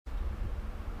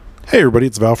Hey everybody,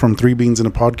 it's Val from Three Beans in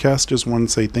a Podcast. Just wanted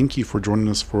to say thank you for joining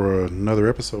us for another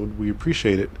episode. We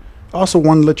appreciate it. Also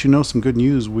wanted to let you know some good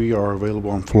news. We are available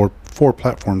on four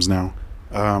platforms now.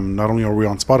 Not only are we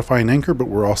on Spotify and Anchor, but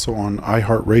we're also on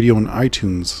iHeartRadio and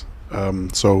iTunes.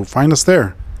 So find us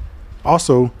there.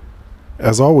 Also,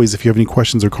 as always, if you have any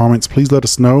questions or comments, please let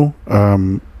us know.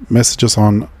 Message us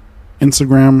on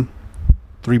Instagram,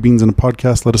 Three Beans in a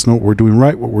Podcast. Let us know what we're doing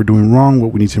right, what we're doing wrong,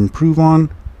 what we need to improve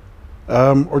on.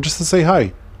 Or just to say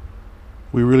hi.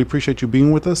 We really appreciate you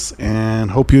being with us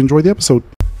and hope you enjoy the episode.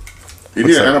 You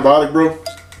need an antibiotic, bro?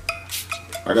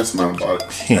 I got some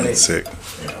antibiotics. He ain't sick.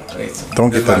 Don't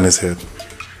get that in his head.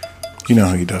 You know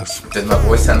how he does. Does my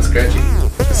voice sound scratchy?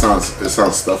 It sounds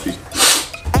stuffy.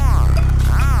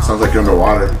 Sounds like you're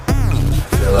underwater. I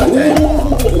feel like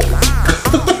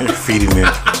that. You're feeding it.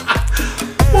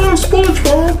 Oh,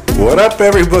 SpongeBob. What up,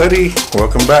 everybody?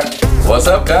 Welcome back. What's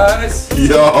up, guys?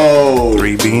 Yo.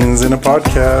 Three Beans in a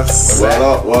Podcast. What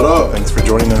up? What up? Thanks for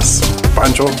joining us.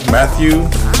 Pancho, Matthew.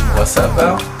 What's up,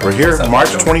 Val? We're here, What's up, March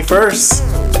Pancho?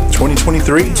 21st,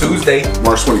 2023. Tuesday.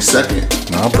 March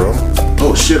 22nd. Nah, bro.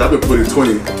 Oh, shit. I've been putting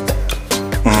 20.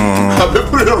 I've been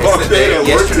putting it on It's the day. at work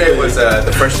Yesterday today. was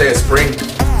the first day of spring.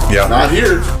 Yeah. Not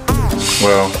here.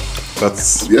 Well,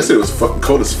 that's... Yesterday was fucking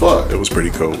cold as fuck. It was pretty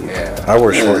cold. Yeah. I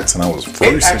wore shorts and I was It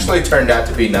freezing. actually turned out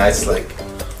to be nice. Like,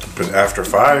 But after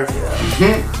 5,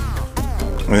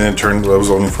 and then it was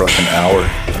only for like an hour.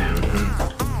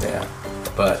 yeah.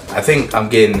 But I think I'm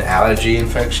getting allergy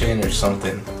infection or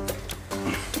something.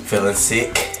 Feeling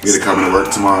sick. You gotta come to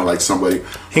work tomorrow like somebody.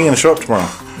 He ain't gonna show up tomorrow.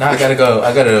 No, I gotta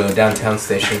go downtown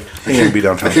station. He ain't gonna be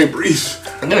downtown. I can't breathe.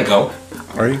 I'm gonna go.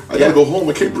 Are you? I gotta go home.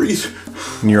 I can't breathe.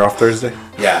 And you're off Thursday?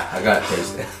 Yeah, I got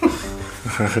Thursday.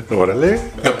 Orale.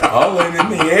 Pollen in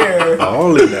the air.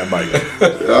 All in that bike.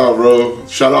 Yeah, bro.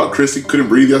 Shout out Chrissy. Couldn't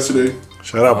breathe yesterday.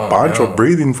 Shout out Pancho no.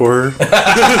 breathing for her.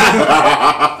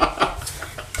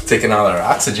 Taking all our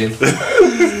oxygen.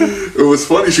 It was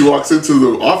funny. She walks into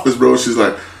the office, bro. She's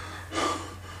like,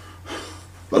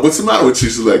 what's the matter with you?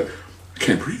 She's like, I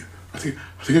can't breathe. I think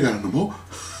I got a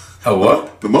A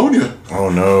what? pneumonia. Oh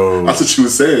no. That's what she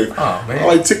was saying. Oh, man. I'm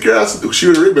like, take your ass. She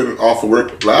had already been off of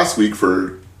work last week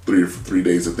for three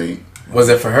days, I think. Was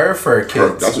it for her or for her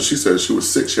kids? That's what she said. She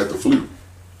was sick. She had the flu.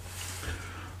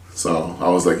 So I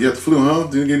was like, you have the flu, huh?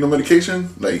 Didn't get no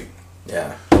medication? Like,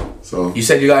 Yeah. so You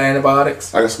said you got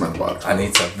antibiotics? I got some antibiotics. I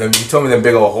need some. You told me them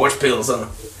big old horse pills, huh?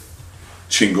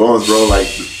 Chingons, bro. Like,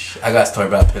 I got story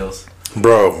about pills.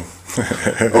 Bro.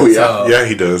 oh yeah. So- Yeah,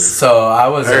 he does. So I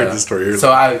was. I heard this story earlier. So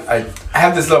I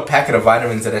have this little packet of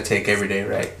vitamins that I take every day,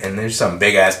 right? And there's some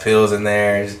big ass pills in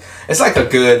there. It's like a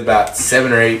good about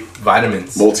 7 or 8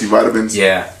 vitamins. Multivitamins.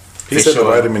 Yeah. He Fish said the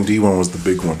oil. vitamin D one was the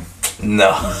big one.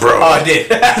 No, Bro. Oh, I did.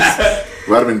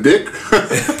 Vitamin Dick.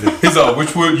 He's like,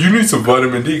 which one? You need some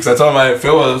vitamin D. Because I told him I had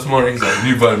Phil this morning. He's like,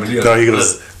 you need vitamin D. I was No, like, he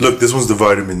goes, look, this one's the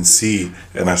vitamin C.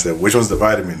 And I said, which one's the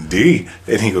vitamin D?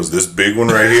 And he goes, this big one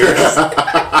right here.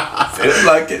 feel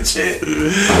like it, shit.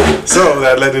 So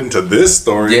that led into this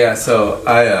story. Yeah. So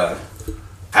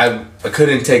I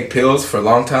couldn't take pills for a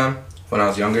long time when I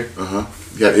was younger.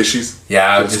 You had issues? Yeah,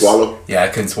 I Couldn't just swallow? Yeah, I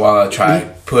couldn't swallow. I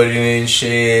tried putting in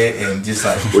shit and just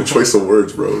like. What choice of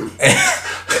words, bro?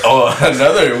 Oh,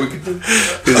 another. We could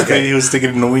do. He was sticking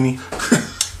it in the weenie.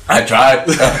 I tried,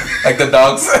 like the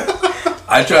dogs.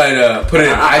 I tried putting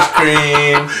in ice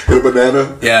cream. A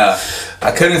banana. Yeah,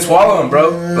 I couldn't swallow them,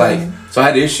 bro. Like, so I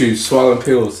had issues swallowing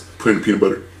pills. Put in peanut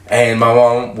butter. And my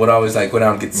mom would always like when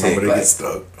I would get sick. Nobody Like, gets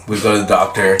stuck. we'd go to the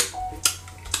doctor.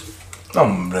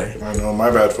 Hombre. I know,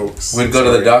 my bad, folks. We'd go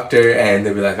to the doctor and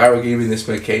they'd be like, "I will give you this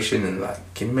medication," and like,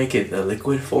 "Can you make it a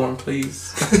liquid form,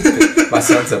 please?" My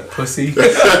son's a pussy.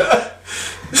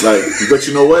 Like, but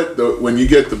you know what? When you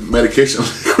get the medication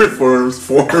liquid forms,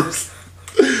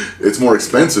 it's more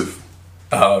expensive.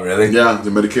 Oh, really? Yeah,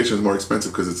 the medication is more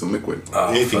expensive because it's in liquid.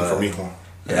 Oh, Anything fuck. for me, huh?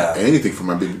 Yeah. Anything for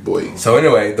my baby boy. So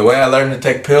anyway, the way I learned to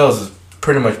take pills is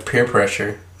pretty much peer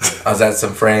pressure. I was at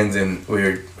some friends and we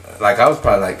were like, I was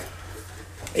probably like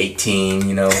 18,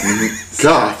 you know,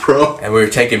 God, bro. and we were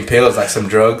taking pills like some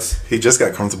drugs. He just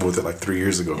got comfortable with it like 3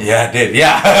 years ago. Yeah, I did.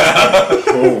 Yeah.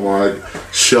 Oh my.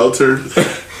 Shelter.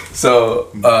 So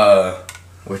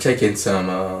we're taking some.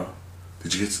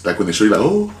 Did you get, like, when they show you, like,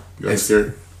 oh, you got It's-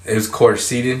 scared? It was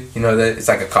quercetin. You know that it's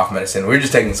like a cough medicine. We were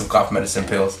just taking some cough medicine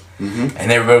pills, and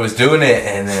everybody was doing it.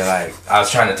 And they're like, I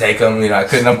was trying to take them. You know, I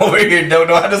couldn't. I'm over here, don't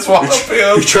know how to swallow You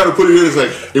pills. try to put it in, it's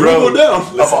like, it won't go down.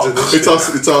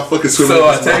 It's all fucking swimming. So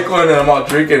I take one and I'm all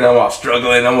drinking, and I'm all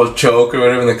struggling, I'm all choke or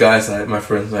whatever. And the guy's like, my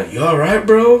friend's like, "You all right,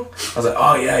 bro?" I was like,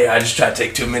 "Oh yeah, yeah. I just tried to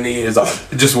take too many. It's all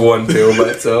just one pill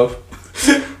by itself."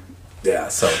 Yeah,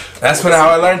 so that's how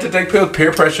I learned to take pills.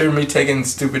 Peer pressure, me taking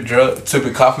stupid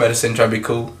cough medicine, trying to be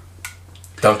cool.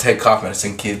 Don't take cough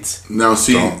medicine, kids. Now,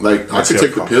 see, like I could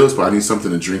take the pills, but I need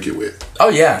something to drink it with. Oh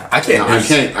yeah, I can't.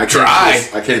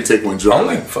 I can't take one dry.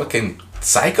 Only fucking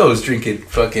psychos drink it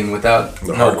fucking without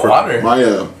no water.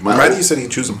 My Matthew said he'd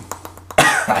choose them.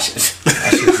 I should.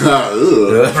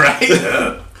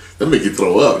 Right. That make you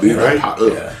throw up, dude. Right?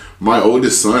 Yeah. My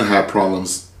oldest son had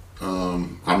problems. I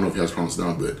don't know if he has problems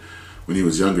now, but when he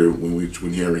was younger,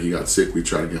 whenever he got sick, we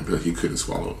tried to get him pills. He couldn't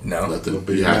swallow. No. Nothing.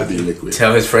 He had to be liquid.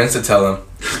 Tell his friends to tell him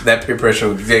that peer pressure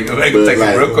would make him take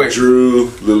it real quick. Drew,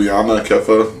 Liliana,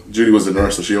 Kefa, Judy was a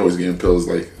nurse, so she always gave him pills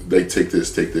like, they take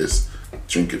this,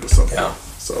 drink it or something. Yeah.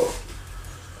 So.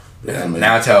 Yeah,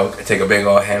 now I take a big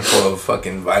old handful of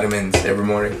fucking vitamins every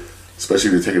morning. Especially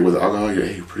if you take it with alcohol,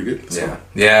 you're pretty good. So.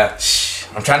 Yeah. Shh.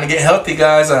 I'm trying to get healthy,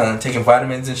 guys. I'm taking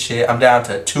vitamins and shit. I'm down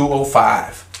to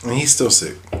 205. And he's still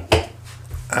sick.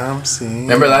 I'm seeing.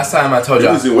 Remember last time I told you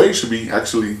losing weight should be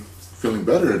actually feeling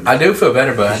better. I do feel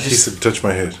better, but He said, touch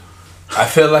my head. I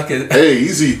feel like it. Hey,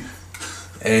 easy.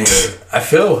 Hey, I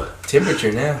feel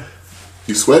temperature now.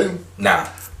 You sweating? Nah.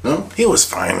 No? He was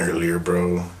fine earlier,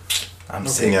 bro. I'm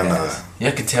sick. Yeah, Guys.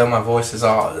 You can tell my voice is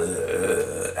all.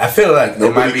 I feel like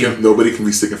nobody can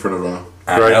be sick in front of him.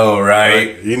 I know,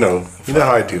 right? You know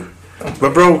how I do.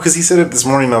 But bro, because he said it this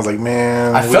morning, I was like,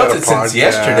 man, I felt it since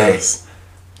yesterday.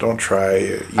 Don't try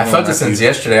it. I felt it since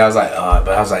yesterday. I was like, but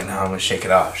I was like, no, I'm gonna shake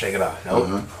it off.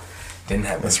 Nope. Didn't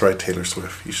happen. That's right, Taylor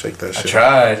Swift. You shake that shit. I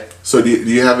tried. So do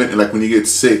you have it, like when you get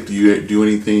sick, do you do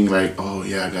anything like, oh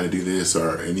yeah, I gotta do this,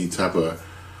 or any type of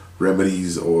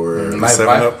remedies or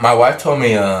my wife told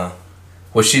me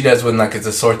what she does when like it's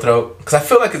a sore throat, because I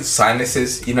feel like it's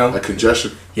sinuses, like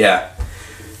congestion. Yeah,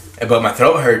 but my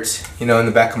throat hurts, in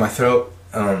the back of my throat.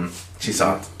 She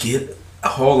saw, get a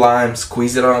whole lime,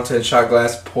 squeeze it onto a shot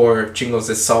glass, pour chingos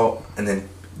of salt, and then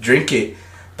drink it.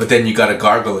 But then you gotta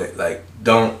gargle it. Like,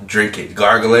 don't drink it,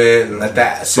 gargle it, and let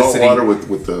that acidity. Salt water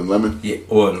with the lemon. Yeah,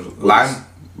 or lime.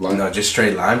 No, just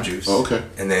straight lime juice. Oh, okay.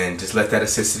 And then just let that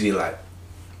acidity like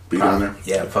be down there.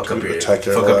 Yeah, fuck up your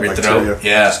bacteria. throat.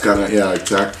 Yeah. Just gotta,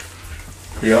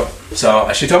 exactly. Yep.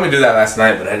 So she told me to do that last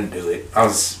night, but I didn't do it. I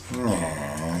was. You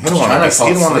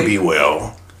don't want to be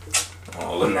well.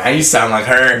 Oh, now you sound like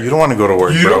her. You don't want to go to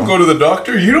work. You don't go to the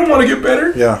doctor. You don't want to get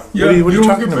better. Yeah. Yeah. What are you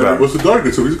talking about? What's the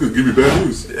doctor? So he's gonna give you bad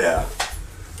news. Yeah.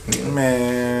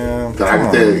 Man, come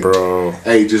on, bro.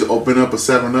 Hey, just open up a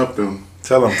 7-Up and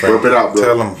tell him, Frank. burp it out, bro.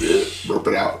 Tell him. Yeah, burp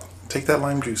it out. Take that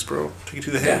lime juice, bro. Take it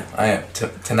to the head. Yeah, I am.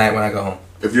 Tonight when I go home.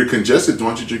 If you're congested, why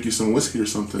don't you drink you some whiskey or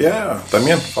something? Yeah,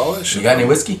 también. Follow that shit. You got any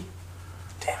whiskey?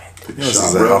 Damn it. This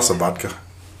is a house of vodka.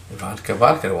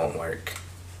 Vodka won't work.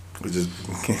 We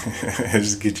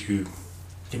just get you.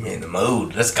 Get me in the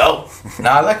mood. Let's go.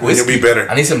 Nah, I like whiskey. You'll be better.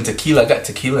 I need some tequila. I got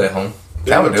tequila at home.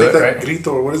 Yeah, That would do it, right?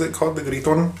 Grito, what is it called? The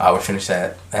gritón? I would finish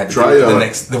that. I had to Try do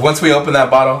it once we opened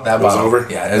that bottle, It was over?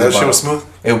 Yeah, That shit was smooth?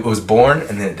 It was born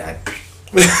and then it died.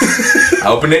 I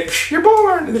opened it. You're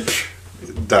born. And then,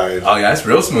 It died. oh yeah, it's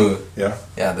real smooth. Yeah.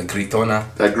 Yeah, the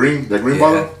gritona. That green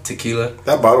bottle? Tequila.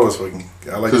 That bottle was fucking.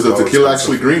 I like. Is the tequila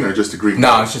actually green or just a green?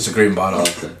 No, it's just a green bottle. Oh,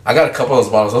 okay. I got a couple of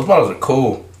those bottles. Those bottles are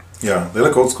cool. Yeah, they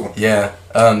look old school. Yeah.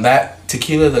 That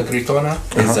tequila, the gritona,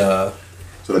 is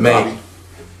So the made.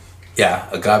 Yeah,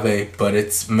 agave, but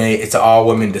it's an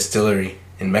all-women distillery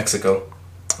in Mexico.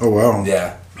 Oh wow.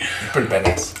 Yeah, pretty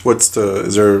badass.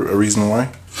 Is there a reason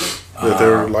why that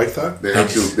they're like that? They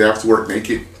have to work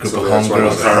naked. Group so of that's why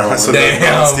homegirls. So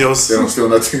Damn. they don't steal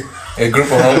nothing. A group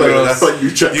of homegirls. That's like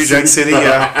New Jack City,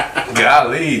 yeah.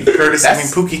 Golly. Curtis,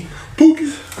 Pookie.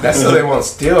 That's so they won't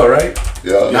steal, right?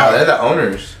 Yeah. No, they're the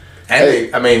owners.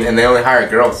 And and they only hire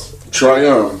girls. Try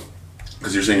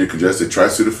because you're saying you're congested. Try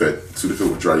Sudafed. Sudafed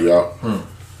will dry you out.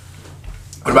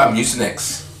 What about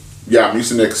Mucinex? Yeah,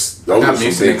 Mucinex. Those I are got some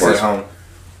big Mucinex at parts. home.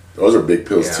 Those are big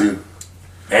pills too.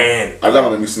 Man, I got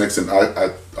on the Mucinex and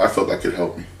I felt that could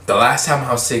help me. the last time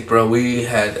I was sick, bro, we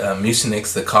had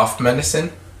Mucinex, the cough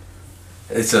medicine.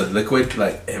 It's a liquid,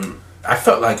 and I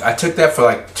felt like I took that for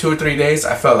like 2 or 3 days.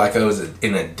 I felt like I was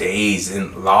in a daze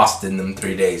and lost in them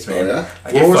 3 days, man. Oh, yeah?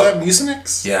 Like, What was that?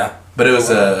 Mucinex? Yeah, but it was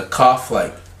a cough,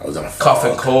 like I was on a cough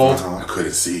and cold. I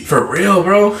couldn't see. For real,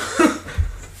 bro.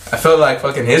 I felt like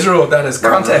fucking Israel without his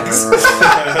contacts. You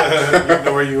didn't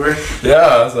know where you were? Yeah,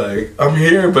 I was like, I'm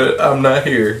here, but I'm not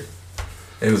here.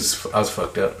 I was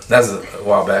fucked up. That was a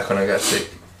while back when I got sick.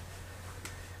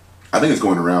 I think it's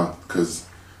going around because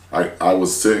I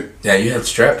was sick. Yeah, you had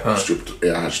strep, huh?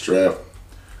 I had strep.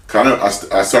 Kind of.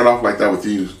 I started off like that with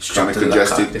you, kind of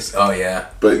congested. Oh yeah.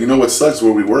 But you know what sucks?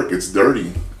 Where we work, it's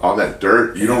dirty. All that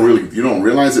dirt. You don't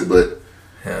realize it, but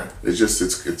Yeah. it's just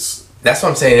it's That's what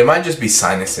I'm saying. It might just be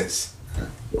sinuses.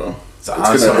 Well, So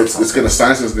it's gonna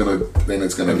sinus is gonna then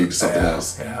it's gonna lead to something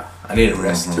else. Yeah, I need a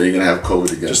rest. So you're gonna have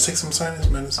COVID again. Just take some sinus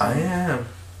medicine. I am.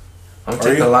 I'm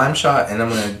gonna take the lime shot and I'm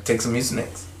gonna take some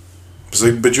Mucinex.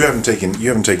 So, but you haven't taken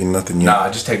nothing yet. Nah, I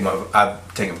just take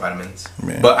I've taken vitamins.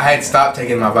 Man. But I had stopped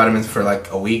taking my vitamins for like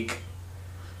a week.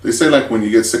 They say like when you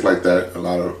get sick like that, a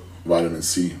lot of vitamin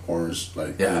C, orange,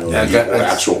 like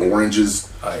actual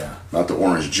oranges. Oh yeah. Not the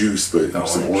orange juice, but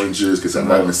some oranges get some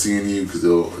vitamin C in you because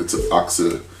it's an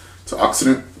oxidant.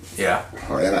 Yeah.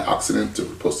 Or antioxidant to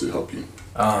supposed to help you.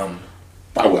 I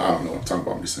don't know what I'm talking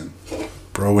about. I'm just saying.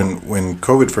 Bro, when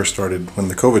COVID first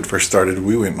started,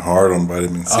 we went hard on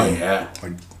vitamin C. Oh yeah.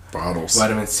 Like bottles.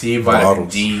 Vitamin C, vitamin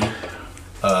D.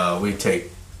 We take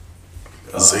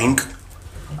zinc.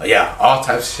 Yeah, all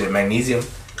types of shit. Magnesium.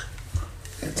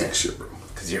 Can't take shit, bro.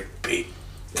 Cause you're big,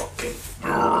 fucking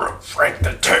Frank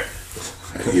the Turk.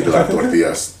 You do like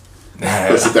tortillas.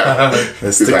 Listen that.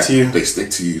 They stick to you. They stick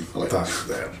to you. Like that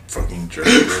fucking jerk.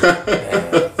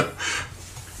 Bro.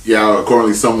 Yeah,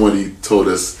 accordingly, somebody told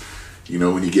us,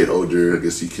 when you get older, I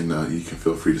guess you can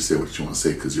feel free to say what you want to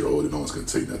say because you're older. No one's gonna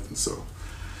tell you nothing. So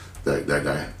that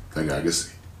guy, I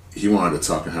guess he wanted to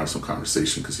talk and have some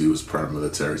conversation because he was prior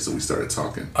military. So we started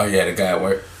talking. Oh yeah, the guy at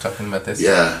work talking about this.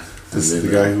 Yeah. This is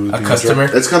the guy who a customer.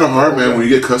 It's kind of hard, man, when you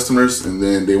get customers and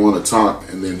then they want to talk,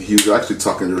 and then he was actually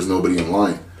talking. There was nobody in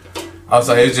line. I was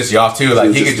like, it was just y'all too.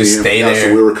 Like he could just stay there.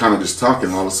 So we were kind of just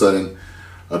talking. All of a sudden,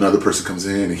 another person comes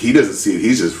in and he doesn't see it.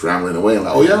 He's just rambling away and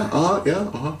like, oh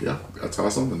yeah, that's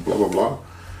awesome and blah blah blah.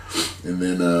 And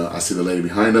then I see the lady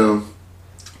behind him,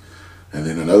 and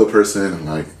then another person. I'm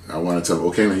like, I want to tell him,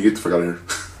 okay, man, you get the fuck out of here.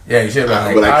 Yeah, you should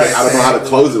have been like, but I don't know how to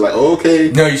close it. Like, oh,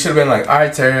 okay. No, you should have been like, all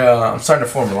right, Terry, I'm starting to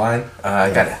form a line. I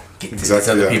gotta get to these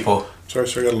other people. Sorry,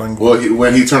 I got language. Well,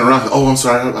 when he turned around, oh, I'm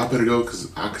sorry, I better go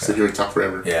because I could sit here and talk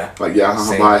forever. Yeah. Like,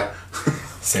 bye.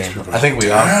 Same. I think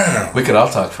we could all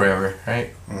talk forever,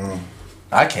 right?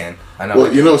 I can. I know.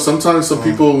 Well, sometimes some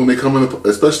people when they come in,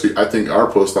 especially I think our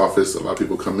post office, a lot of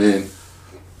people come in,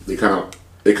 they kind of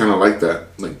like that.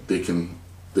 Like they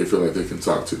feel like they can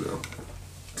talk to them.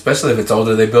 Especially if it's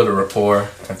older, they build a rapport.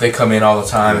 If they come in all the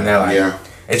time and they're like,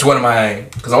 it's one of my,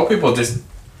 because old people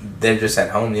they're just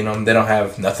at home, they don't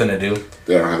have nothing to do.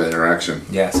 They don't have that interaction.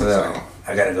 Yeah, so they're like,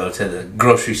 I gotta go to the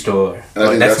grocery store.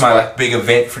 Like, that's my big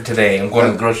event for today. I'm going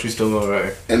to the grocery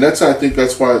store. And I think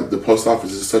that's why the post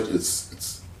office is such,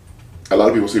 it's a lot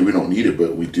of people say we don't need it,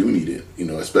 but we do need it,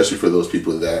 especially for those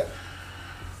people that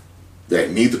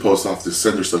need the post office to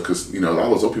send their stuff because, a lot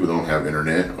of those old people don't have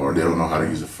internet or they don't know how to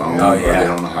use a phone or they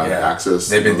don't know how to access.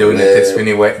 They've been doing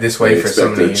it this way for so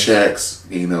many years. They expect their checks,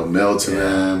 mailed to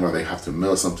them or they have to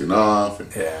mail something off. And,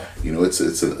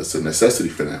 it's a necessity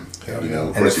for them. And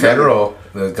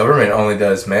the government only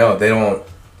does mail. They don't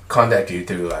contact you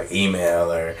through like email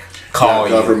or call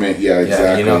you. Government,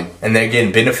 exactly. And they're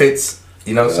getting benefits,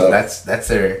 so that's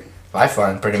their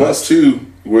lifeline pretty much. Plus, too,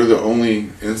 we're the only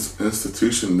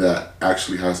institution that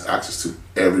actually has access to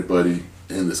everybody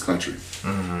in this country.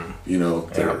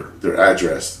 Mm-hmm. Their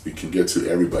address, we can get to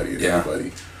everybody and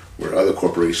everybody, where other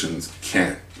corporations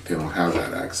can't. They don't have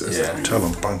that access. Yeah, tell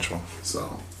them, Pancho.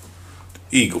 So,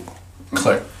 Eagle.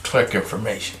 Click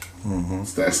information. Mm-hmm.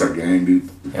 That's our game, dude.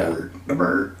 The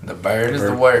bird. The bird is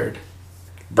the word.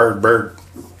 Bird.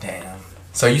 Damn.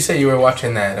 So you said you were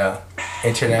watching that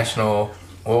international.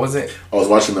 What was it? I was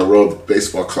watching the World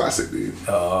Baseball Classic, dude.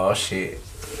 Oh shit!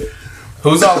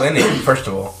 Who's all in it? First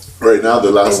of all, right now the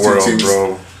last two teams.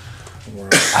 Bro.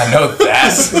 I know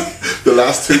that. the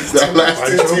last two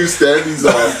teams standings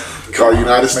are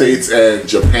United States and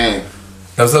Japan.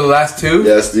 Those are the last two.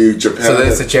 Yes, dude. Japan. So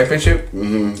that's the championship.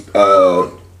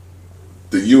 Mm-hmm.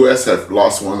 The U.S. have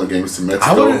lost one of the games to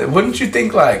Mexico. Wouldn't you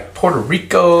think like Puerto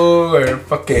Rico or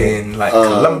fucking like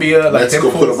Colombia? Like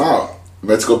Mexico put them out.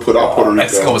 Mexico put out Puerto Rico.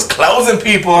 Mexico was closing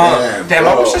people. Damn,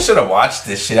 I wish I should have watched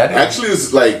this shit. Actually, it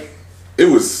was like it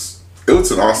was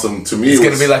an awesome to me. It's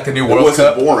gonna be like the new World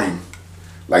Cup. It wasn't boring.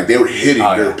 Like they were hitting,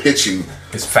 they were pitching.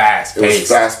 It's fast. It was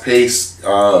fast paced.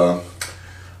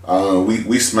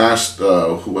 We smashed.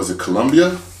 Who was it?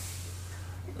 Colombia.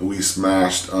 We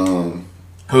smashed. Who?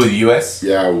 The U.S.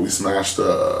 Yeah, we smashed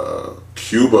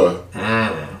Cuba.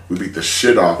 We beat the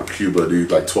shit off of Cuba,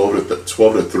 dude. Like 12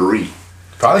 to 3.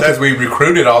 Probably because we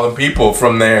recruited all the people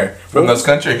from those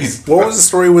countries. What was the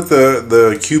story with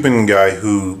the Cuban guy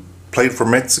who played for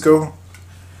Mexico?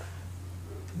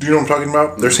 Do you know what I'm talking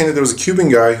about? They're saying that there was a Cuban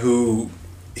guy who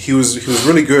he was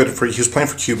really good he was playing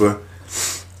for Cuba,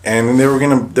 and then they were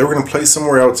gonna play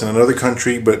somewhere else in another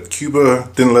country, but Cuba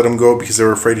didn't let him go because they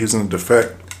were afraid he was gonna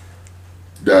defect.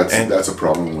 That's a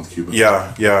problem with Cuba.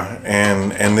 Yeah,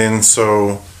 and then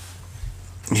so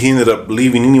he ended up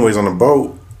leaving anyways on a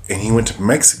boat, and he went to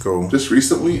Mexico. Just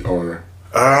recently, or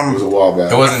it was a while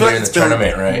back. It wasn't feel like during it's the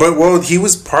tournament, right? But he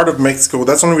was part of Mexico.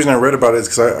 That's the only reason I read about it is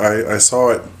because I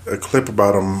saw a clip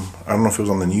about him. I don't know if it was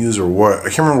on the news or what. I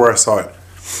can't remember where I saw it.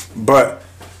 But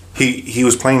he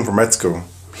was playing for Mexico.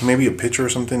 He may be a pitcher or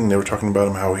something. And they were talking about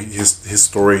him how his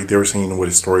story. They were saying what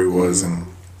his story was, and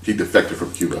He defected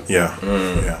from Cuba.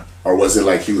 yeah. Or was it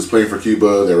like he was playing for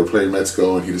Cuba, they were playing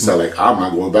Mexico, and he decided like, I'm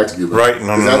not going back to Cuba. Right,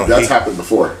 no, That's happened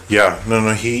before. Yeah,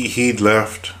 no. He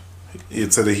left.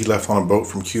 It said that he left on a boat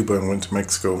from Cuba and went to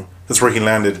Mexico. That's where he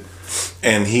landed,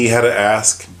 and he had to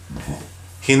ask.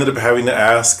 He ended up having to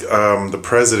ask the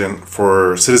president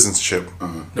for citizenship.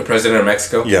 The president of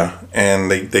Mexico. Yeah, and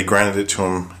they granted it to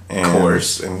him. And, Of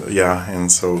course.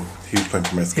 And so he was playing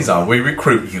for Mexico. He's all, we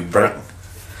recruit you, bro.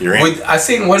 You're in. I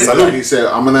seen what So he said,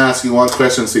 I'm going to ask you one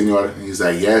question, senor. And he's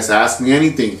like, yes, ask me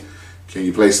anything. Can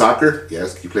you play soccer?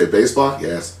 Yes. Can you play baseball?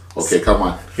 Yes. Okay, come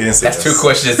on. He didn't say That's two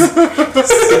questions.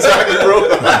 Exactly, bro.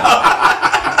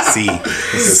 C.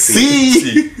 He said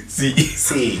C.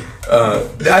 See.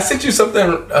 I sent you something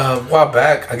a while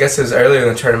back. I guess it was earlier in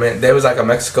the tournament. There was like a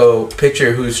Mexico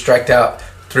pitcher who striked out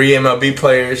 3 MLB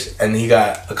players, and he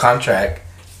got a contract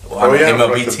on an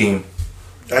MLB like team.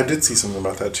 I did see something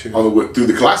about that too. Through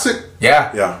the classic?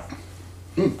 Yeah. Yeah.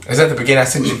 It was at the beginning. I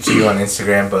sent it to you on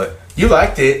Instagram, but you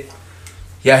liked it.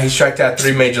 Yeah, he struck out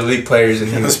 3 major league players,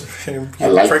 and he was. I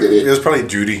liked it. It was probably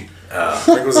Judy.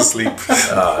 Frank was asleep.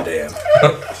 Oh damn.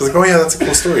 She was like, "Oh yeah, that's a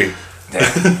cool story."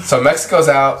 Damn. So Mexico's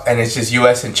out, and it's just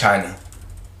U.S. and China,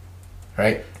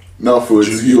 right? No, for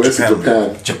it's U.S. and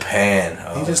Japan. Japan.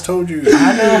 Oh. He just told you.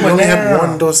 I know, You but only now- had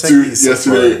one Dos Dude, Equis.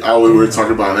 yesterday, we were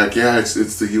talking about like, yeah, it's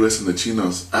the U.S. and the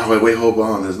Chinos. Wait, hold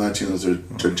on. There's not Chinos, they're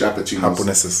Japachinos.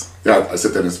 Japoneses. Yeah, I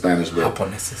said that in Spanish, but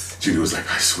Japoneses. Judy was like,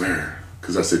 I swear.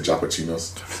 Because I said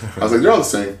Japachinos. I was like, they're all the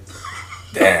same.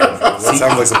 Damn. That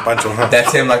sounds like some Pancho, huh?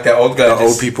 That's him, like that old guy. The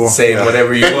just old people. saying Yeah.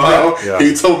 whatever you want. Yeah.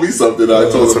 He told me something. I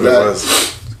told That's him what it that.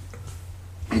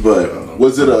 was. But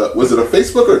was it a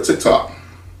Facebook or a TikTok?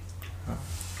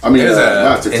 I mean, It was a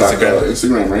not TikTok, Instagram.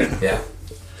 Instagram, right? Yeah.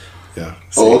 Yeah.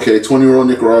 Oh, okay. 20-year-old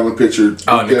Nicaraguan pitcher.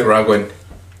 Oh, Nicaraguan.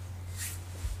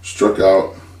 Struck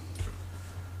out.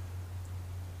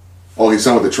 Oh, he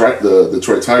signed with the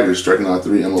Detroit Tigers, striking out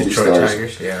 3 MLB Detroit stars.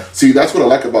 Tigers, yeah. See, that's what I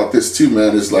like about this too,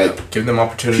 man. Is like Give them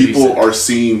opportunities. people are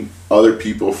seeing other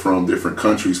people from different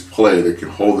countries play that can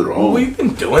hold their own. We've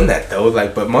been doing that though,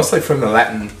 like, but mostly from the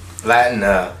Latin. But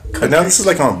now this is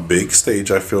like on a big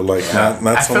stage. I feel like not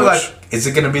I so feel much. like, is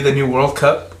it gonna be the new World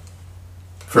Cup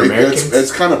for Americans?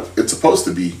 It's supposed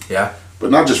to be, Yeah. but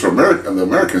not just for the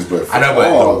Americans, but for I know, but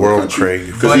all the world countries.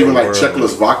 trade. Because even like World.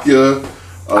 Czechoslovakia,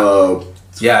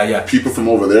 Yeah. people from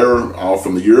over there, all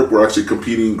from the Europe, were actually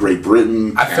competing. Great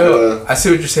Britain, Canada. I see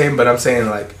what you're saying, but I'm saying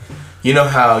like, you know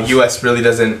how U.S. really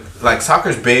doesn't like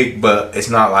soccer's big, but it's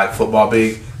not like football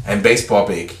big and baseball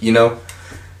big. You know.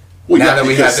 Well, Now yeah, that we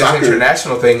because have this soccer-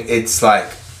 international thing, it's like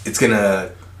it's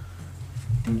gonna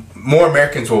more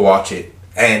Americans will watch it,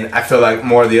 and I feel like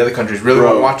more of the other countries really Bro.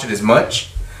 won't watch it as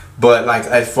much. But like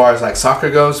as far as like soccer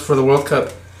goes for the World Cup,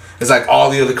 it's like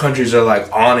all the other countries are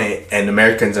like on it, and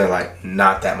Americans are like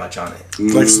not that much on it.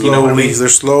 Like slowly, You know what I mean? they're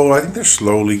slow. I think they're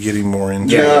slowly getting more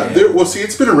into. Yeah. it. Well, see,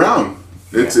 it's been around.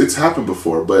 It's happened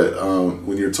before, but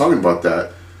when you're talking about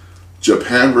that,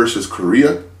 Japan versus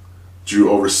Korea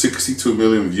drew over 62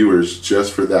 million viewers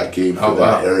just for that game for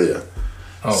that area.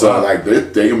 Oh, So wow. like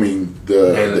they I mean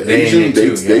the they Asian in it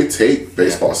too, they yeah. take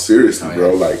baseball seriously, Oh,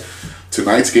 bro. yeah. Like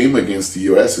tonight's game against the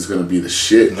U.S. is going to be the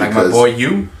shit. Like my boy,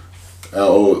 you.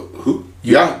 Who?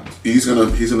 Yeah, he's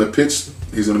gonna pitch.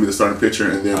 He's gonna be the starting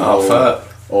pitcher, and then fuck.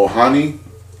 Ohani.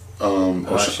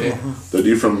 Shit. The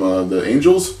dude from the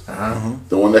Angels,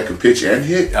 the one that can pitch and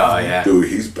hit. Oh yeah. Dude,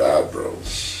 he's bad, bro.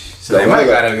 So they might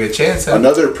got a good chance. Huh?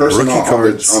 Another person Rookie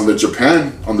cards. on the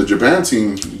Japan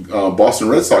team, Boston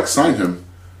Red Sox signed him,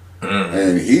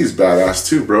 and he's badass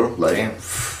too, bro. Like, Damn.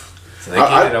 So they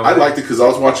get it over I there. liked it because I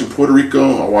was watching Puerto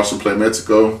Rico. I watched them play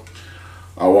Mexico.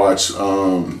 I watched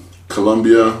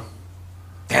Colombia.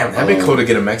 Damn, that'd be cool to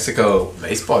get a Mexico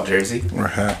baseball jersey. Or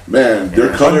hat. Man,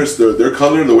 their colors, their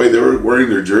color, the way they were wearing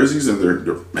their jerseys, and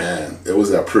their man, it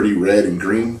was that pretty red and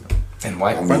green. And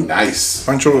white. I mean, nice.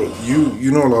 Pancho,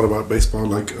 you know a lot about baseball.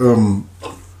 Like,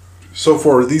 so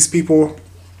for these people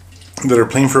that are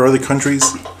playing for other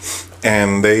countries,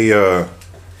 and they,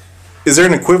 is there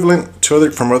an equivalent to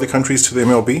from other countries to the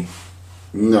MLB?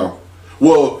 No.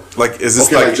 Well, Like, is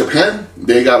this like Japan?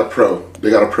 They got a pro. They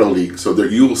got a pro league. So there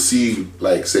you will see,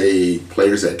 like, say,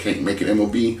 players that can't make an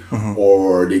MLB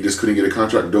or they just couldn't get a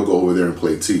contract. They'll go over there and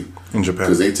play too in Japan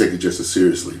because they take it just as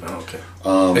seriously. Okay.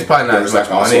 It's probably not as much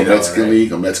also money, a Mexican though, right?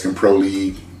 league, a Mexican pro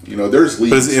league. You know, there's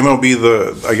leagues. But is MLB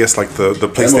the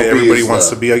place MLB that everybody is, wants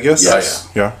to be? I guess. yes.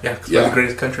 Yeah. Yeah, because we're the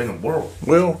greatest country in the world.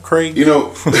 Well, Craig. You know,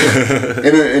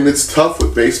 and it's tough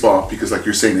with baseball because, like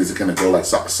you're saying, is it going to go like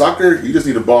soccer? You just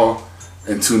need a ball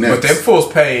and two nets. But them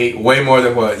fools pay way more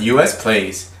than what U.S.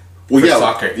 plays well, for yeah,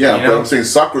 soccer. Yeah, you but know? I'm saying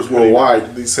soccer's worldwide.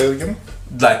 Did you say it again?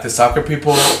 Like the soccer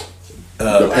people,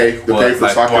 The pay for like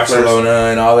soccer Barcelona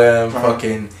players. and all them,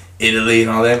 fucking Italy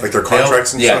and all them. Like their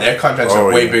contracts and yeah, stuff? their contracts Oh,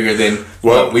 are way yeah. bigger than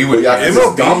Well, what we would. Yeah, pay. 'cause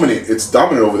it's dominant. It's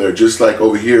dominant over there, just like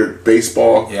over here,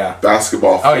 baseball, Yeah.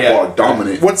 basketball, football, Oh, yeah.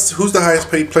 dominant. Who's the highest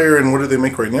paid player and what do they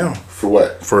make right now For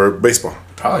what? for baseball?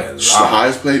 Probably a The lot.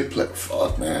 highest paid play.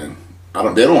 Fuck, man.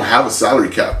 They don't have a salary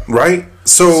cap. Right.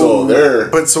 So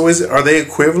they're- Are they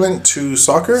equivalent to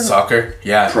soccer? Soccer,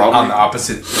 yeah, Probably. on the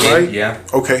opposite end, Right. yeah.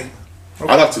 Okay.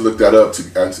 I'd have to look that up to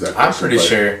answer that question. I'm pretty but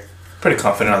sure, pretty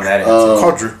confident on that.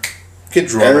 Call Drew. Get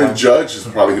Drew on the Aaron line. Judge is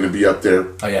probably going to be up there.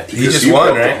 Oh, yeah. He because just won,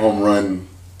 broke the right? home run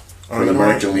for the you know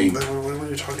American what? League. What are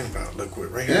you talking about? Look,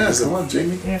 right here. Yeah, come on,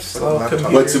 Jamie. Yeah, slow Laptop.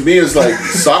 computer. But to me, it's like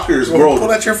soccer is Pull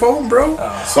world. out your phone, bro.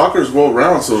 Soccer is world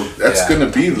round, so that's Yeah.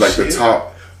 going to be like the top.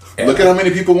 Yeah. Look at how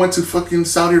many people went to fucking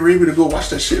Saudi Arabia to go watch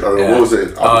that shit. Or Yeah. what was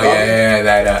it? Oh Abu Dhabi? yeah,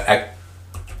 that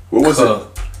What was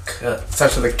it?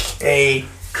 starts with a K.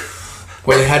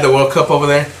 Where they had the World Cup over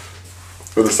there.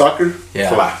 For the soccer?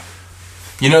 Yeah.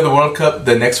 You know the World Cup.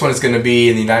 The next one is going to be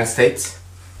in the United States.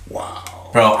 Wow.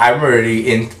 Bro, I'm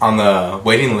already on the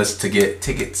waiting list to get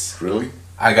tickets. Really?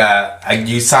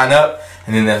 You sign up,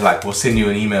 and then they're like, we'll send you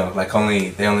an email. Like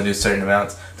they only do certain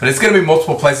amounts, but it's gonna be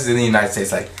multiple places in the United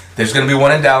States. Like there's gonna be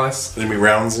one in Dallas. There's gonna be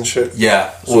rounds and shit.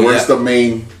 Yeah. So where's the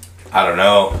main? I don't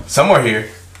know. Somewhere here.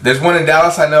 There's one in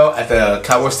Dallas. I know at the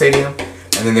Cowboy Stadium,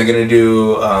 and then they're gonna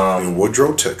do. In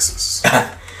Woodrow, Texas.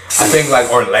 I think like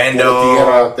What Orlando,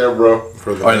 theater out there, bro?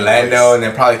 For the Orlando, and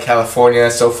then probably California,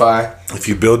 SoFi. If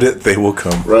you build it, they will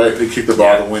come. Right? They kick the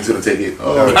ball and wind's gonna take it.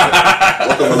 Oh,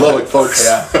 welcome to Lubbock, folks.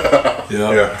 Yeah.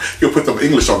 Yeah. You'll put some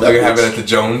English on that. They're gonna have it bitch. at the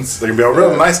Jones. They're gonna be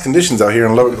real nice conditions out here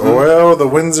in Lubbock. Well, the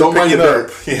winds are Don't mind picking the up.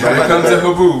 dirt. Here Yeah. comes a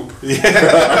haboob.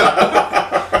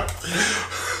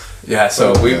 Yeah,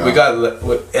 so we got.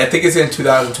 I think it's in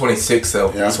 2026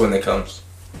 though. Yeah. That's when it comes.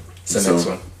 It's the So- next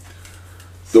one.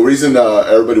 The reason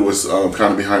everybody was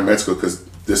kind of behind Mexico because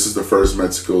this is the first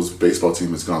Mexico's baseball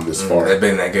team has gone this far. They've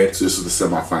been that good. So this is the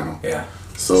semifinal. Yeah.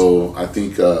 So I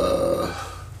think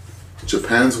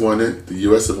Japan's won it. The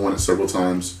U.S. has won it several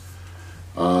times.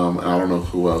 And I don't know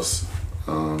who else.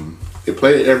 They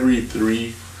play every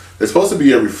 3. It's supposed to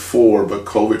be every 4, but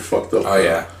COVID fucked up. Oh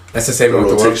yeah, that's the same with the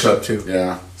World rotation. Cup too.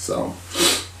 Yeah. So,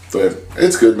 but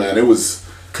it's good, man. It was.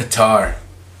 Qatar.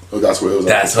 Oh, that's what it was.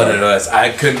 That's what it was.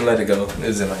 I couldn't let it go. It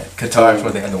was in my head. Qatar is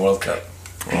where they had the World Cup.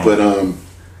 But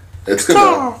it's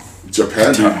gonna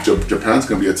Japan. Dude, Japan's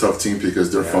gonna be a tough team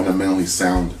because they're fundamentally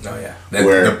sound. Oh yeah,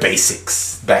 Where- the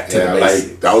basics. Back to Yeah, the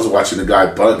basics. like I was watching a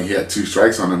guy bunt. And he had 2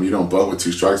 strikes on him. You don't bunt with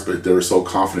 2 strikes, but they were so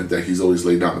confident that he's always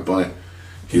laid down the bunt.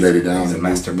 He laid it down he's a and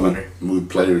master bunter. moved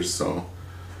players. So,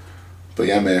 but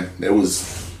yeah, man,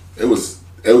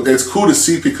 it's cool to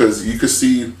see because you could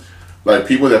see like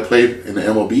people that played in the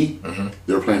MLB,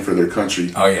 they were playing for their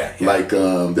country. Oh yeah, yeah. Like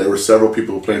there were several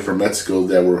people playing for Mexico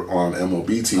that were on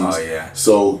MLB teams. Oh, yeah.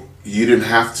 So you didn't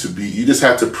have to be. You just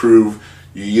had to prove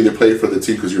you either played for the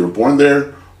team because you were born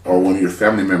there or one of your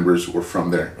family members were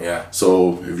from there. Yeah.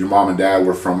 So if your mom and dad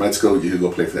were from Mexico, you could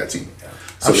go play for that team.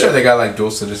 So I'm sure they got like dual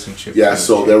citizenship. Yeah. and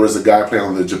So shit. there was a guy playing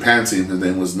on the Japan team. His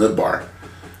name was Nutbar.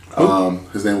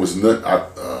 His name was Nootbar.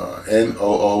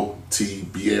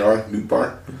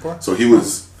 Nutbar. So he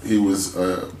was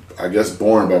I guess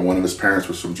born by one of his parents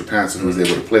was from Japan, so he was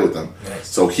able to play with them. Nice.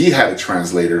 So he had a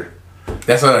translator.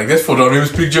 That's why like this fool don't even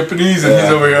speak Japanese and he's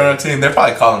Yeah. over here on our team. They're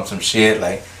probably calling him some shit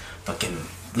like fucking.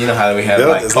 You know how we have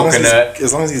like as long as coconut.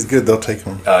 as long as he's good, they'll take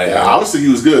him. Oh Yeah, yeah. obviously he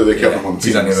was good. They kept him on the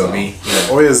He's team. on so. MLB. Yeah.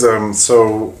 Oh, is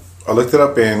so I looked it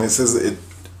up and it says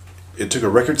it took a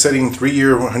record-setting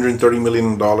 3-year, $130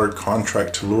 million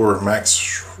contract to lure Max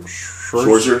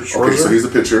Scherzer. Okay, so he's a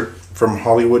pitcher. from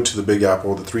Hollywood to the Big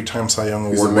Apple. The 3-time Cy Young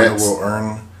He's Award a winner Mets. will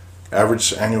earn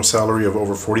average annual salary of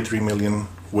over $43 million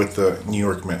with the New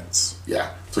York Mets.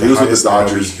 Yeah. So he was with the highest in MLB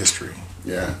Dodgers. history.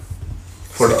 Yeah.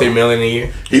 43 million a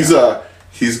year.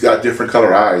 He's got different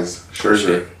color eyes.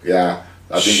 Scherzer. Shit. Yeah.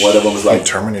 I think one of them was Like like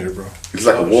Terminator, bro. he's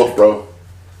like a wolf, bro.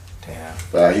 Damn.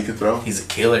 He can throw. He's a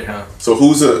killer, huh? So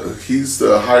he's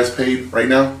the highest paid right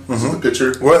now? This is the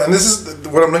pitcher? Well, and this is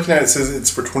what I'm looking at. It says it's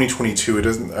for 2022. It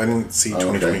doesn't. I didn't see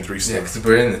 2023 Yeah, stuff. because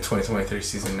we're in the 2023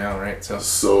 season now, right?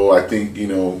 So I think,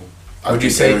 Would you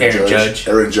say Aaron Judge?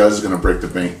 Aaron Judge is going to break the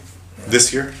bank.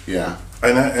 This year? Yeah.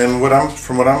 And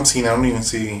from what I'm seeing, I don't even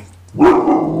see.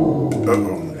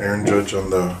 Aaron Judge on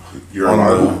the Your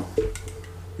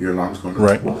alarm's going on.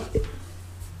 right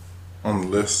on the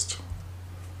list.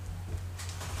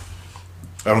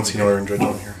 I don't see no Aaron Judge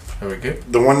on here. Are we good?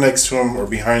 The one next to him or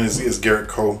behind is Garrett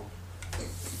Cole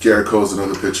Garrett Cole's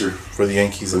another pitcher. for the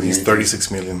Yankees, and he's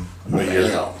 36 million a year.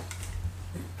 Damn.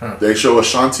 Huh. They show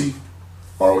Ashanti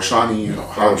or Oshani.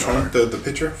 The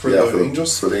pitcher for the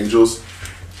Angels. For the Angels.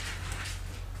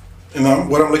 And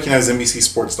what I'm looking at is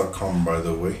NBCSports.com, by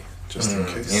the way, just in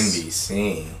case.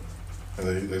 NBC.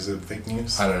 Is it fake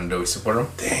news? I don't know. Do we support him?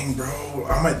 Dang, bro,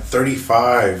 I'm at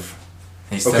 35.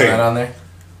 He's still Okay. not on there?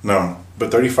 No,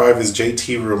 but 35 is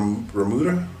JT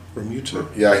Remuta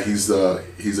Yeah, he's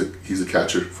a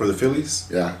catcher. for the Phillies.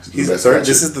 Yeah, He's the the best third. catcher.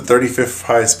 This is the 35th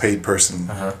highest paid person.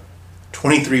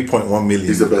 23.1 million.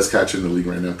 He's the best catcher in the league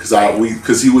right now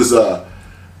because he was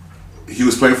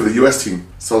playing for the U.S. team.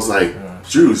 So I was like,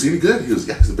 Drew, is he any good? He was,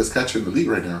 yeah, he's the best catcher in the league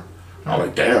right now. I'm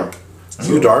like, damn.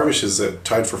 Yu Darvish is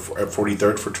tied at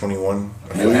 43rd for 21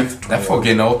 million. That fool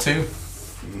getting old, too.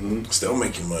 Still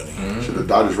making money. Should the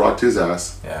Dodgers rocked his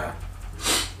ass. Yeah.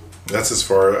 That's as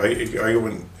far. I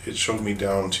went. It showed me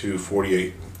down to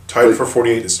 48. Tied for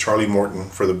 48 is Charlie Morton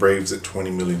for the Braves at 20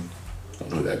 million. I don't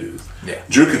know who that dude is. Yeah.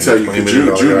 Drew can tell you. $20 Drew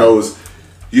million guy. knows.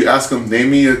 You ask him,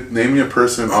 name me a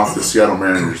person off the Seattle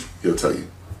Mariners. He'll tell you.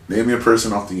 Name me a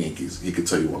person off the Yankees. He could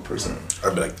tell you one person.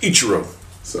 I'd be like Ichiro.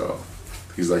 So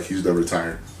he's never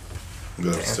retired.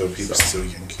 But still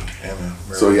Yankee.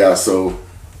 And So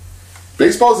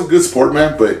baseball is a good sport,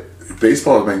 man. But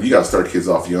baseball, man, you gotta start kids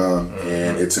off young,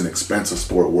 and it's an expensive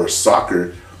sport. Where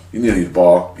soccer, you need a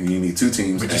ball, and you need two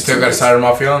teams. But you still got to start him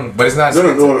off young. But it's not. No.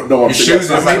 Your I'm saying shoes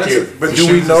that's is like expensive. your. But your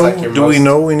do we shoes is know? like your Do we most-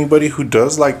 know anybody who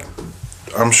does like?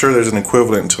 I'm sure there's an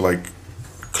equivalent to like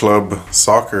club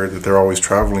soccer that they're always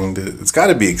traveling. It's got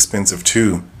to be expensive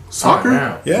too.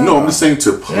 Soccer? Yeah. No, I'm just saying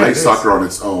to play it is. soccer on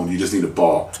its own, you just need a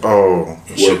ball. Oh,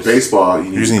 Where baseball,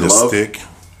 you you just need a glove, stick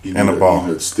you and need a ball. You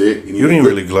need a stick. You don't even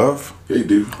really glove, Yeah, you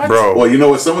do. bro. Well, you know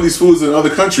what? Some of these foods in other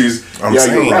countries, I'm yeah,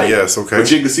 saying, you're right. yes, okay.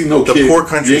 But you can see no The kid. poor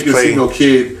countries you can see play- no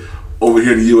kid over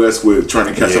here in the U.S. with trying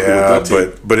to catch up Yeah, with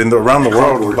that team. but in around the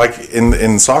world, Cardboard. like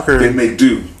in soccer, They make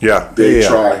do. yeah, They yeah,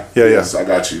 try. Yeah, Yes, I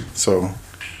got you. So,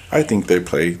 I think they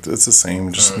play. It's the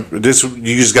same. Just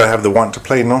you just gotta have the want to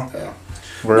play, no? Yeah.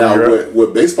 Wherever you're Now, at.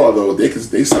 with baseball though,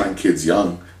 they sign kids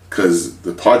young because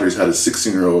the Padres had a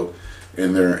 16-year-old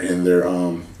in their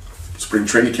spring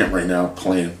training camp right now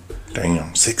playing.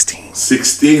 Damn, 16.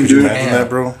 16, Could you dude. imagine that,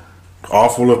 bro? All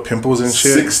full of pimples and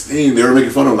shit. 16. They were making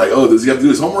fun of him, like, oh, does he have to do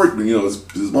his homework? And,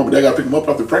 his mom and dad got to pick him up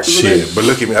after practice today. Shit, but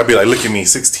look at me. I'd be like, look at me,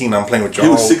 16. I'm playing with y'all.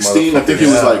 He was 16. I think he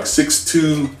was Yeah. like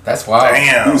 6'2". That's wild.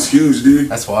 Damn. He was huge, dude.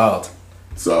 That's wild.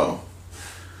 So,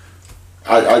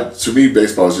 I to me,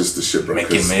 baseball is just the shit, bro.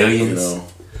 Making 'cause, millions.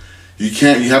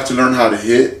 You have to learn how to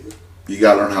hit. You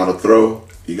got to learn how to throw.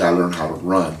 You got to learn how to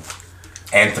run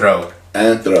And throw.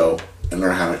 and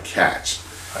learn how to catch.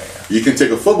 Oh, yeah. You can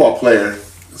take a football player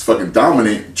that's fucking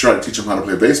dominant, try to teach him how to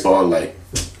play baseball, like,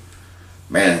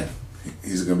 man,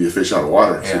 he's going to be a fish out of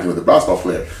water. Same Yeah. thing with a basketball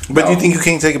player. But do you Now, think you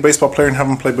can't take a baseball player and have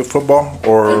him play football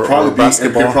or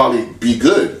basketball? and probably be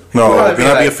good. No, Probably can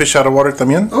I be like- a fish out of water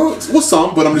también? Oh, well,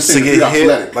 some, but I'm just To saying, if get you're hit,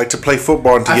 athletic. like to play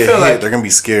football and to I get feel hit, like- they're gonna be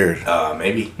scared.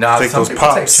 Maybe. No, Take some those people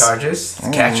take pops. charges.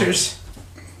 Catchers.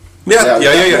 Yeah.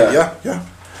 Yeah.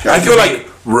 I feel could like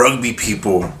rugby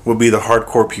people will be the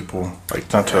hardcore people.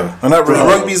 Like not to. And not Bro.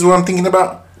 rugby is what I'm thinking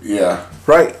about, Yeah.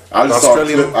 right? I just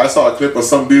saw a clip of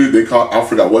some dude. I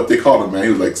forgot what they called him. Man, he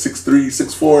was like 6'3",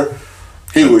 6'4".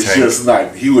 He was tank. just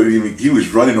like he was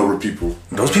running over people.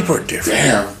 Those people are different.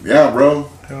 Damn, yeah, bro.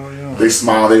 Hell yeah. They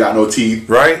smile. They got no teeth.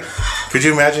 Right? Could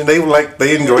you imagine? They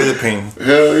enjoy the pain.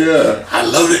 Hell yeah, I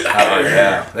love it. Oh,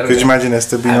 yeah. Could you imagine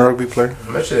Esther being a rugby player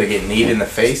I'm sure they get kneed in the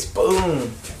face.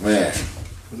 Boom. Man,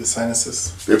 with the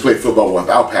sinuses? they play football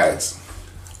without pads.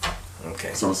 Okay.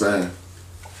 That's what I'm saying.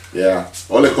 Yeah.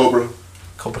 Ole Cobra.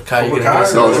 Cobra Kai. Cobra You gonna Kai?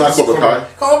 do No, something? it's not Cobra Kai.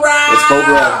 Cobra. It's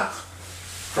Cobra.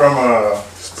 From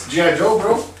G.I. Joe,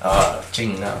 bro.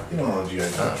 Ching, no. You don't know G.I.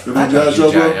 Joe. Remember G.I.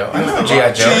 Joe, bro? I know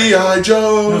G.I. Joe. G.I. He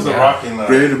Joe. was a Yeah. rocking.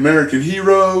 Great American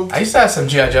hero. I used to have some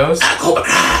G.I. Joes. I Cobra.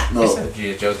 used to No. have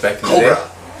G.I. Joes back in the Cobra.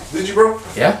 day. Did you, bro?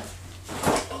 Yeah.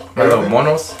 My little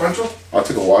monos. Pancho? I'll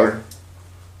take a water.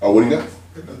 Oh, what do you got?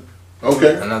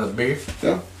 Okay. Another beer.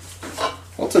 Yeah.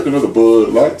 I'll take another Bud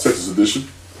Light, Texas edition.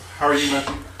 How are you,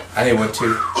 Matthew? I need one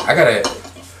too. I gotta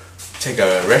take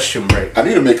a restroom break. I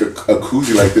need to make a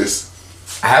koozie like this.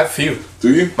 I have a few.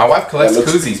 Do you? My wife collects That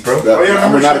looks- koozies, bro. That, yeah,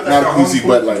 I mean, not a got home koozie, food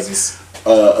but like koozies.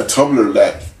 a tumbler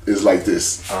that is like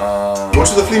this. Go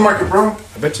to the flea market, bro.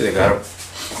 I bet you they got them.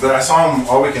 But I saw him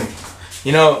all weekend.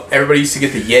 You know, everybody used to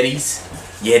get the Yetis.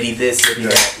 Yeti this, Yeti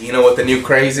that. You know what the new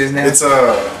craze is now? It's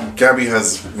Gabby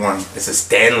has one. It's a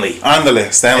Stanley.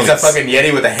 Ándale, Stanley. It's a fucking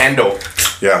Yeti with a handle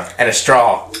Yeah, and a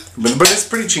straw. but it's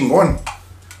pretty chingon.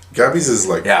 Gabby's is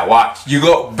like Yeah, watch. You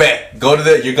go, bet. Go to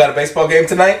the, you got a baseball game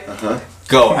tonight?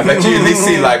 Go. I bet you at least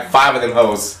see like 5 of them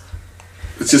hoes.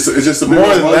 It's just a More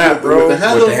big than mug that, with bro. the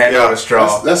handle. With the handle and a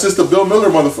straw. That's just the Bill Miller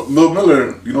Bill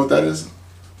Miller. You know what that is?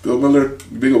 Bill Miller,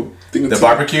 big old thing. The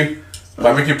barbecue?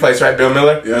 Barbecue place, right? Bill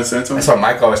Miller? Yeah, San Antonio. That's what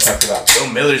Mike always talks about. Bill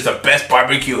Miller's the best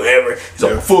barbecue ever. He's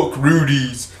like, fuck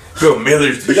Rudy's. Bill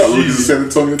Miller's the They got Rudy's in shit. San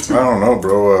Antonio too. I don't know,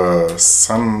 bro. What's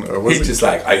He's it? just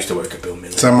like, I used to work at Bill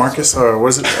Miller. San Marcos? What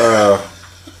is it?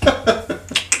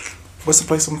 What's the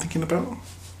place I'm thinking about?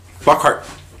 Lockhart.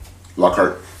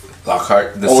 Lockhart.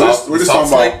 Lockhart. The Oh, salt, we're just salt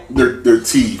talking about their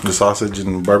tea. The sausage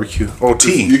and barbecue. Oh,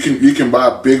 tea. You can buy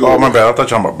a big old. Oh, my bad. I thought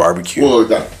you were talking about barbecue.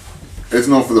 Well, it's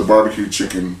known for the barbecue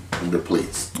chicken and their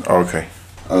plates. Oh, okay.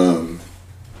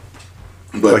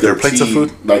 But Like their plates of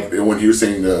food? Like when you were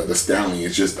saying the Stanley,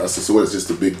 it's just it's just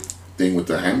a big thing with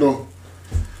the handle.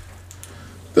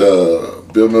 The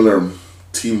Bill Miller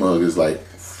tea mug is like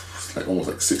almost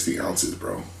like 60 ounces,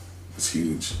 bro. It's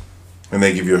huge. And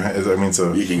they give you, I mean,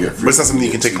 so. You can get But it's not something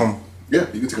you can take tea. home. Yeah,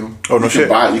 you can take them. Oh, no shit.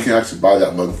 You can actually buy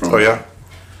that mug from. Oh, yeah?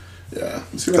 Yeah.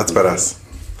 Let's see what That's I can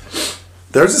badass.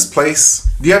 There's this place.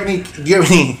 Do you have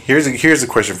any? Here's a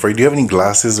question for you. Do you have any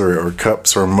glasses or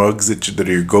cups or mugs that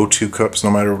are your go-to cups?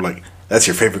 No matter like that's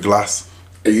your favorite glass.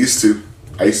 I used to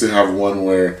have one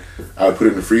where I would put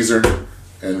it in the freezer,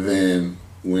 and then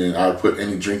when I would put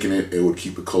any drink in it, it would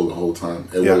keep it cold the whole time.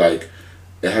 It Yeah. would like,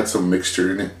 it had some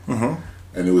mixture in it,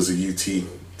 and it was a UT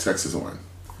Texas one.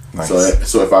 Nice.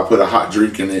 So if I put a hot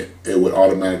drink in it, it would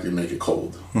automatically make it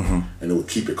cold, and it would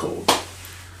keep it cold.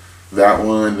 That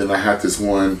one. Then I had this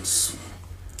one.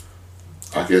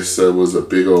 I guess it was a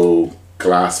big old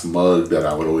glass mug that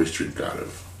I would always drink out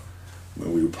of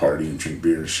when we would party and drink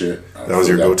beer and shit. I'd That was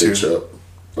fill your go-to? bitch up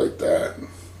like that,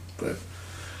 but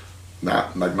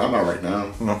not right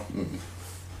now. No.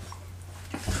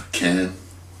 Can.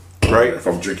 Right. If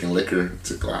I'm drinking liquor,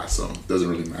 it's a glass, so it doesn't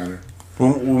really matter.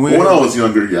 When When I was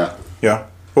younger, yeah. yeah.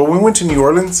 Well, when we went to New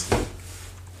Orleans,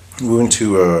 we went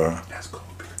to That's cold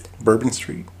beer. Bourbon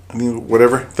Street. I mean,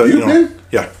 whatever. You've been?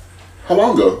 Yeah. How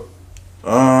long ago?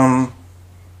 I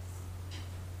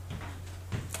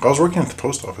was working at the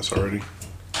post office already.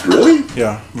 Really?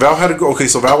 Yeah. Val had to go. Okay,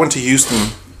 so Val went to Houston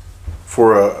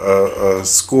for a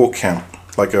school camp,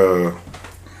 like a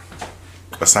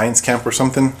science camp or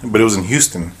something, but it was in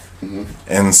Houston.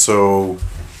 And so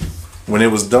when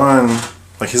it was done,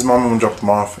 like his mom went and dropped him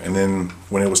off, and then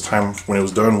when it was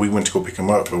done, we went to go pick him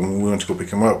up. But when we went to go pick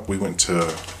him up, we went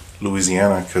to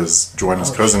Louisiana because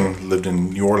Joanna's cousin lived in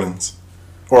New Orleans,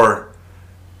 or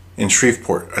in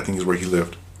Shreveport, I think is where he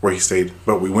lived, where he stayed.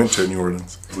 But we went to New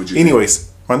Orleans. What'd you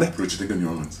Anyways, Monday. What you think of New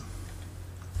Orleans?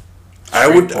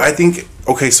 I think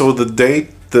okay. So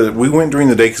we went during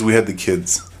the day because we had the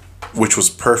kids, which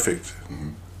was perfect,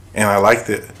 and I liked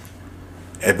it.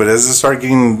 But as it started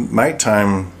getting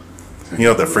nighttime, you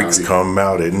know the freaks come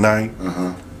out at night.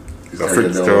 The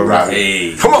freaks come out.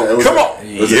 Hey. Come on!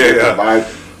 Yeah.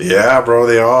 Yeah, bro.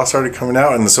 They all started coming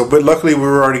out, and so. But luckily, we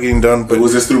were already getting done. But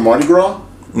Was this through Mardi Gras?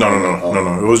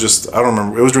 no. It was just I don't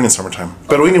remember. It was during the summertime.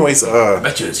 But anyways, I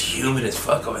bet you it's humid as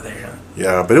fuck over there, huh?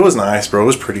 yeah. But it was nice, bro. It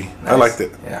was pretty. I Nice. liked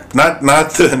it. Yeah. Not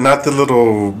the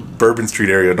little Bourbon Street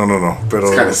area. No. But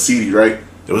It's kind of seedy, right?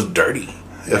 it was dirty.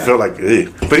 It felt like,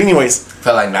 ugh. But anyways,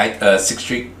 Felt like 6th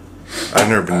Street. I've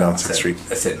never been down I 6th said- Street.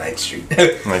 I said 9th Street.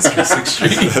 9th Street. 6th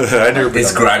Street. I've never been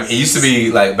It's down grimy. It used to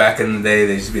be like back in the day.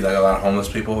 There used to be like a lot of homeless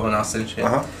people in Austin and shit.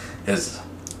 Uh-huh. It was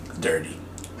dirty,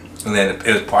 and then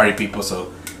it was party people,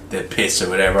 so they'd piss or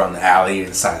whatever on the alley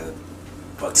inside of the.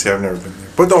 Fuck. See, I've never been there.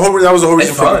 But that was the whole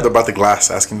reason It's fun. about the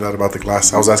glass. Asking that about the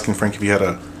glass. I was asking Frank if he had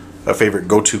a favorite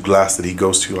go-to glass that he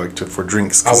goes to for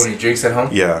drinks. Oh, when he drinks at home.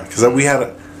 Yeah, because we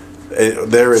had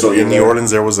there So in you're New there.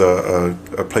 Orleans there was a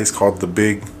place called the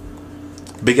Big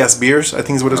Ass Beers, I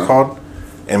think is what it's called.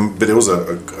 But it was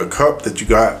a cup that you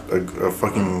got a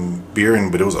fucking beer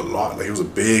in, but it was a lot. Like it was a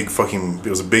big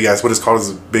ass. What it's called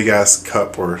is a big ass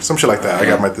cup or some shit like that. I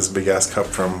got this big ass cup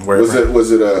from wherever.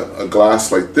 Was it a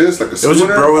glass like this, like a It was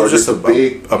schooner, it or was just a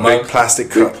big big plastic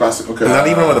big cup. plastic? Okay. Not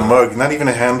even with a mug, not even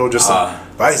a handle, just a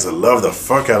But I used to love the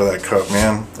fuck out of that cup,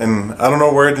 man. And I don't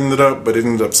know where it ended up, but it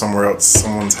ended up somewhere else,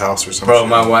 someone's house or something. Bro,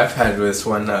 my wife had this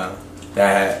one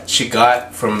that she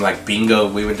got from like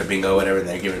bingo. We went to bingo, whatever, and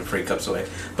they're giving free cups away.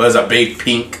 But it was a big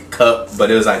pink cup,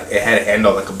 but it was like, it had a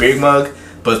handle like a big mug,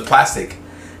 but it's plastic.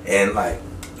 And like,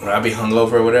 when I be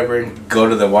hungover or whatever, and go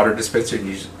to the water dispenser and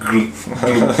you just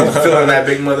filling that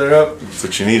big mother up. That's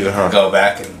what you needed, huh? Go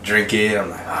back and drink it. I'm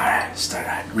like, all right, start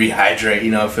rehydrate. You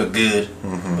know, feel good.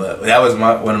 But that was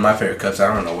one of my favorite cups.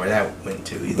 I don't know where that went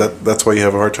to either. That's why you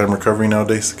have a hard time recovering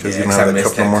nowadays, because you don't 'cause have I that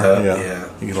missed cup no more. that cup, Yeah.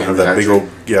 yeah. You don't have that big old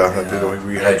big old I had to drink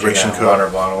rehydration out of a cup. water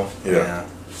bottle. Yeah.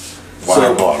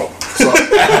 Water bottle. So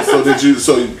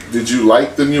did you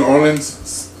like the New Orleans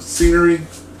scenery?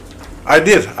 I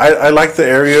did. I like the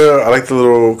area. I like the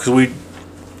little, because we,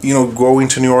 going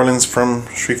to New Orleans from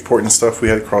Shreveport and stuff, we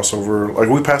had crossover. Like,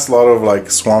 we passed a lot of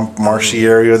like swamp, marshy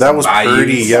area. That was Bayous.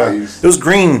 pretty. Yeah, Bayous. it was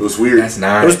green. It was weird. That's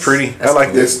nice. It was pretty. I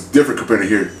liked it. It's different compared to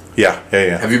here. Yeah.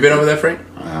 Have you been over there, Frank?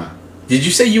 Uh-huh. Did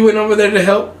you say you went over there to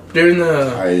help during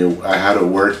the? I had to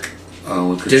work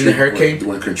when During the hurricane?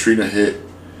 when Katrina hit.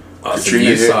 Oh, so Katrina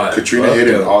you saw hit. it. Katrina hit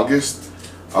in Okay. August.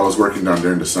 I was working down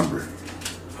there in December.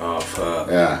 Oh fuck.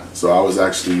 Yeah, so I was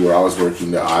actually where I was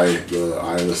working. The eye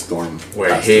of the storm. Where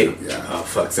it passed hit? through, Yeah. Oh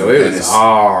fuck. So it was Venice.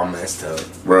 all messed up.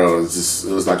 Bro, it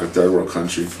was like a third world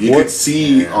country. You What? could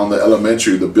see on the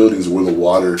elementary the buildings where the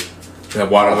water. The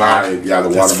water line. Yeah, the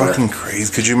That's water. fucking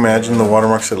crazy. Could you imagine the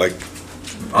watermarks at like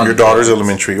On your the daughter's buildings.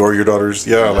 elementary or your daughter's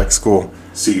like school?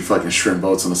 See fucking shrimp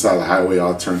boats on the side of the highway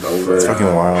all turned over. It's fucking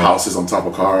wild. Houses on top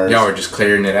of cars. Y'all were just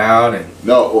clearing it out and.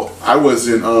 No, I was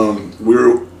in.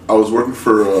 I was working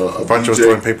for a Bunch was BJ.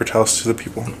 throwing paper towels to the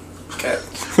people.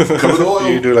 Cover the oil.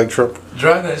 You do like Trump.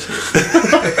 Dry that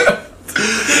shit.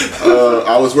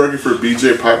 I was working for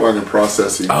BJ Pipeline and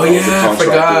Processing. Oh I was a yeah, I contractor.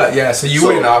 forgot. Yeah, so you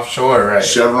went offshore, right?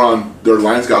 Chevron, their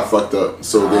lines got fucked up,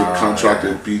 so they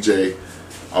contracted BJ.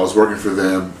 I was working for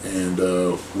them, and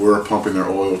we were pumping their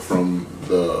oil from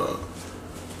the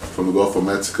Gulf of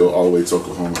Mexico all the way to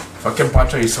Oklahoma. Fucking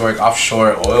Pancho used to work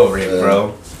offshore oil rig,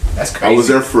 bro. That's crazy. I was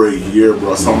there for a year,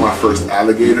 bro. I saw my first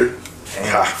alligator.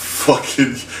 Damn.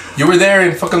 Fucking You were there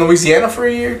in fucking Louisiana for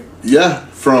a year? yeah,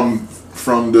 from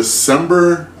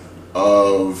December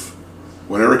of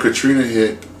whenever Katrina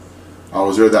hit, I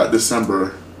was there that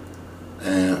December,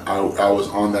 and I was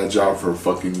on that job for a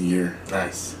fucking year.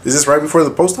 Nice. Is this right before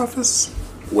the post office?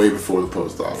 Way before the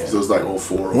post office. It was like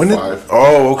 04, When did? 05. Oh,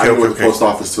 I okay, didn't work at okay, the post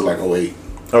office till like 08,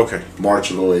 okay.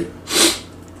 March of 08.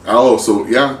 Oh, so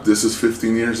yeah, this is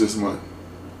 15 years this month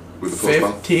with the post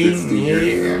office. 15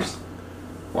 years. Yeah.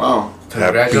 Wow.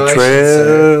 Happy Congratulations.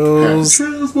 trails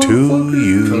Trails, to motherfucker.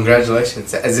 you.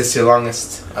 Congratulations. Is this your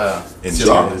longest? In still-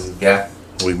 job? Yeah.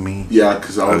 With me. Yeah,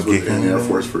 because I was with in the Air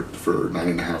Force for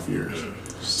 9.5 years.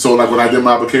 So like when I did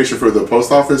my application for the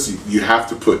post office, you have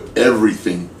to put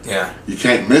everything. Yeah. You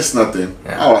can't miss nothing.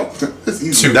 Yeah. I like that's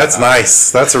easy. That's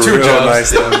nice. That's a Two real jobs.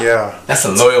 nice thing. Yeah. That's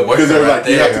a loyal worker Because they're right like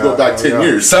you have there. to go back 10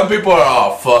 years. Some people are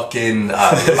all fucking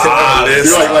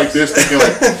You're like this, thinking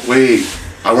like, wait,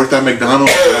 I worked at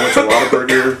McDonald's, and I went to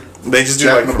Whataburger, They just do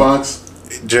Jack like in the from Box.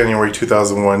 January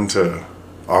 2001 to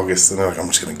August, and they're like, I'm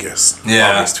just gonna guess.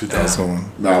 Yeah. August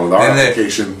 2001. Now with our And then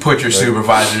application, put your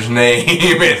supervisor's name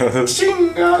in.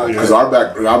 because our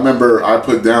back, I remember I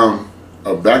put down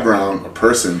a background, a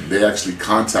person. They actually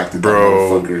contacted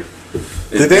Bro. that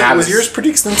motherfucker. Did they? Was yours pretty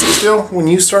extensive still when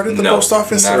you started the No, post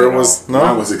office, not or at it was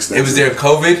Mine no? was extensive. It was during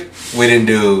COVID. We didn't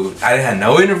do. I didn't have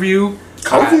no interview.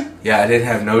 COVID? Yeah, I didn't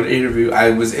have no interview.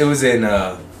 It was in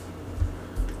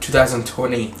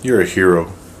 2020. You're a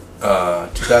hero.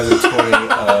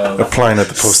 2020. Applying at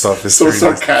the post office So during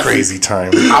that sarcastic. crazy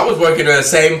time I was working at the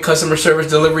same customer service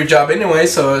delivery job anyway,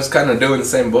 so I was kind of doing the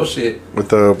same bullshit. with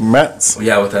the mats.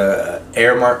 Yeah, with a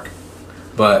Airmark,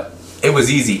 but it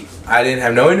was easy. I didn't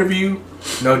have no interview,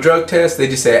 no drug test. They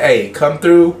just said, "Hey, come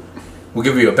through. We'll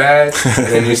give you a badge, and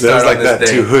then you That start was like on this that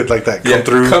day. too. Hood like that. Come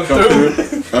through. Come through.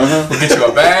 We'll get you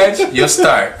a badge. You'll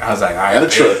start." I was like, "All right." And a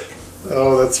truck.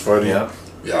 Oh, that's funny. Yeah.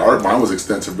 Yeah, mine was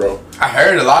extensive, bro. I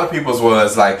heard a lot of people's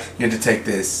was like you had to take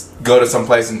this, go to some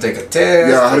place and take a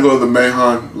test. Yeah, I had to go to the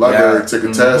Mahon library, Yeah. take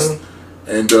a test,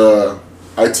 and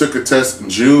I took a test in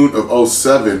June of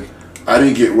 07. I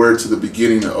didn't get word to the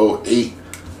beginning of 08,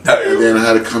 and then I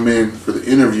had to come in for the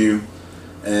interview,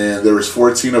 and there was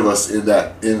 14 of us in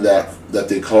that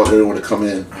they called everyone to come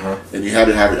in, and you had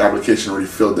to have your application already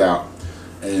filled out.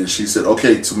 And she said,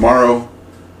 "Okay, tomorrow,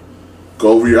 go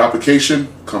over your application,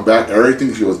 come back,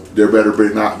 everything." She goes, there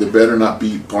better not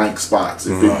be blank spots.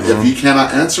 If you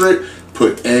cannot answer it,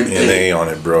 put NA on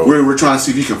it, bro. We're trying to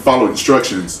see if you can follow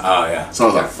instructions. Oh yeah. So I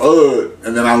was like, fuck.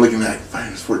 And then I'm looking at,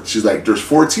 she's like, there's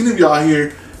 14 of y'all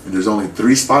here, and there's only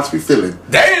 3 spots we filling.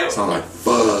 Damn. So I'm like,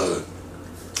 fuck.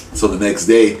 So the next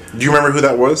day. Do you remember who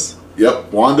that was?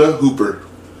 Yep, Wanda Hooper.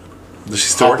 Does she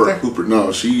still work there? Hooper.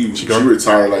 No, she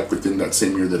retired like within that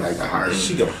same year that I got hired.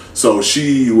 She go. So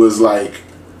she was like,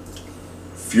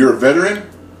 if you're a veteran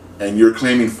and you're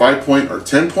claiming 5 point or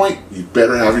 10 point, you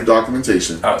better have your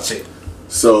documentation. Oh shit.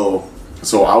 So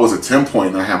I was a 10 point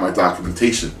and I had my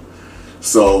documentation.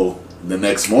 So the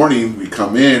next morning we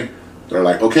come in, they're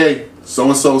like, okay,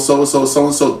 so-and-so, so-and-so,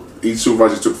 so-and-so. Each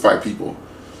supervisor took 5 people.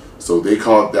 So they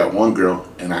called that one girl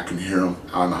and I can hear them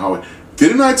on the highway.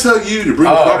 Didn't I tell you to bring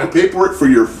the proper paperwork for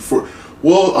your,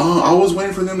 I was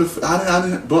waiting for them to, I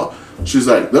didn't, but she's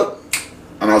like, look.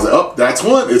 And I was like, oh, that's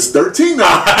one. It's 13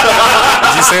 now.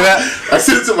 Did you say that? I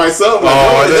said it to myself. Like,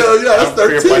 hell yeah, that's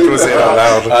 13. I couldn't say it out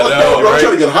loud. I know, bro, right? I'm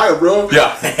trying to get higher, bro.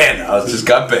 Yeah, man, I just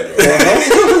got better.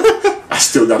 I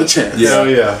still got a chance. Yeah.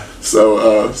 Yeah.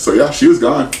 So yeah, she was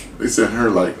gone. They sent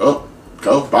her like, oh,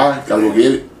 go, bye, gotta go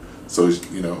get it. So,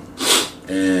 you know,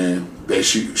 and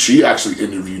she actually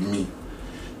interviewed me.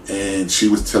 And she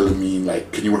was telling me,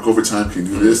 like, can you work overtime? Can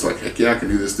you do this? Like, heck yeah, I can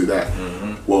do this, do that.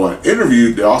 Well, in an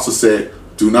interview, they also said,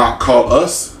 do not call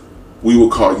us. We will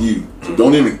call you. So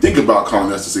don't even think about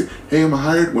calling us to say, hey, am I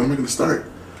hired? When am I going to start?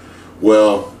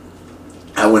 Well,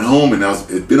 I went home and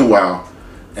it'd been a while.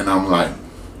 And I'm like,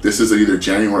 this is either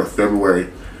January or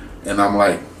February. And I'm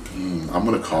like, I'm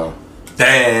going to call.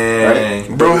 Dang.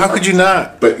 Right? Bro, how could you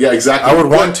not? But yeah, exactly. I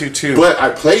would want to too. But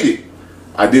I played it.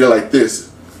 I did it like this.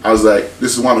 I was like,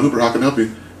 this is Wanda Hooper, how can I help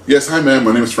you? Yes, hi ma'am,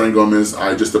 my name is Frank Gomez.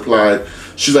 I just applied.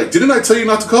 She's like, didn't I tell you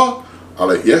not to call? I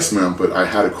was like, yes ma'am, but I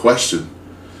had a question.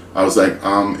 I was like,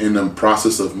 I'm in the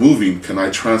process of moving. Can I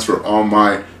transfer all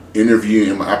my interview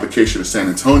and my application to San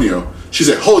Antonio? She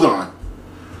said, hold on.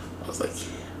 I was like,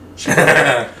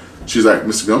 yeah. She's like,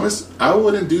 Mr. Gomez, I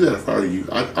wouldn't do that if I were you.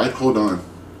 I'd hold on.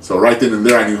 So right then and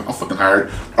there, I knew I'm fucking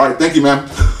hired. All right, thank you, ma'am.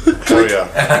 Oh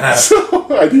yeah.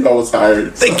 So I knew I was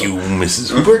hired. Thank you,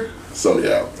 Mrs. Hooper. So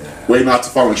yeah, way not to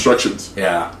follow instructions.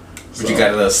 Yeah. But you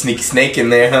got a little sneaky snake in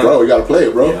there, huh? Bro, you gotta play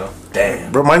it, bro. Yeah.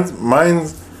 Damn. Bro,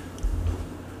 mine's.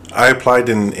 I applied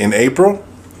in April,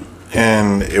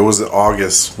 and it was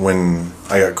August when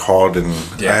I got called, and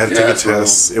I had to take a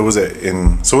test. It was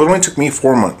so it only took me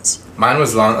 4 months. Mine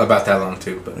was about that long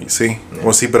too, but You see,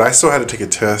 but I still had to take a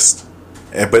test.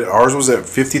 But ours was at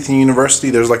 50th and University.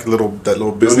 There's like that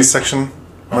little business section.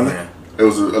 yeah. It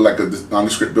was like a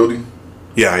nondescript building.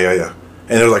 Yeah.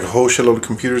 And there was like a whole shitload of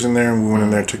computers in there, and we went in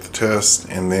there, took the test,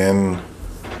 and then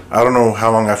I don't know how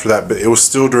long after that, but it was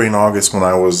still during August when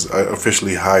I was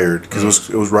officially hired because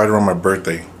it was right around my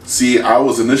birthday. See, I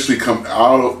was initially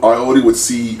I only would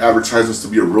see advertisements to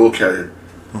be a rural carrier.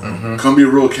 Come be a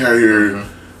rural carrier.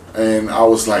 And I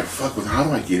was like, fuck, how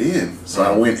do I get in? So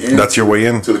I went in. That's your way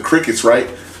in? To the crickets, right?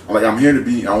 I'm like, I'm here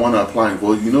I want to apply.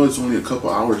 Well, you know, it's only a couple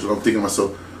hours. And I'm thinking to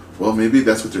myself, well, maybe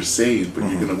that's what they're saying, but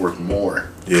you're going to work more.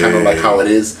 Yeah. Kind of like how it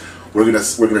is. We're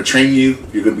gonna train you.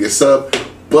 You're going to be a sub.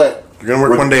 But you're going to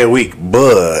work 1 day a week,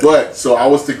 but. So I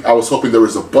was hoping there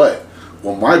was a but.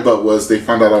 Well, my but was they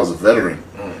found out I was a veteran.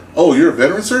 Oh, you're a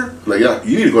veteran, sir? Like, yeah,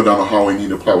 you need to go down the hallway and you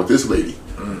need to apply with this lady.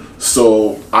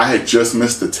 So I had just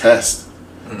missed the test.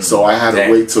 So I had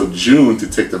to wait till June to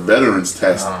take the veterans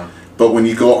test. But when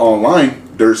you go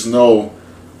online, there's no,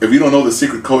 if you don't know the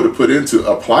secret code to put in to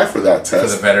apply for that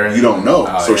test, For the veteran? you don't know.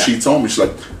 Oh, So yeah. she told me, she's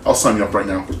like, I'll sign you up right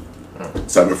now.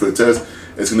 Sign me up for the test.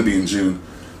 It's going to be in June.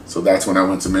 So that's when I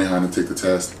went to Mayheim to take the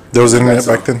test. There was internet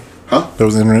back then? Huh? There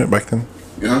was internet back then?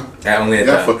 Yeah. Only at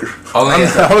Yeah, the, fucker. only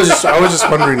at the, I was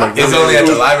just wondering, like. it's only at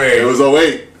the library. It was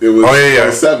 08. It was Oh yeah.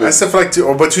 07. I said for like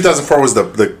but 2004 was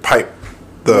the pipe.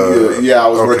 Yeah, I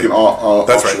was okay. working all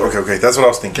That's offshore. right. Okay. That's what I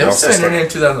was thinking. There I was was still just internet in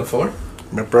 2004?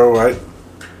 like, bro,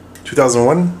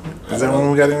 2001? Is that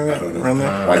when we got internet? Around there?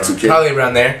 Y2K. Probably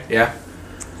around there, yeah.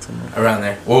 Around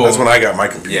there. Whoa. That's when I got my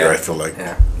computer. Yeah. I feel like.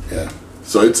 Yeah. Yeah.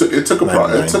 So it took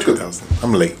a 2000.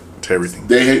 I'm late to everything.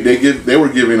 They were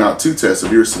giving out 2 tests.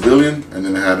 If you're a civilian, and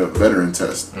then they had a veteran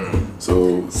test.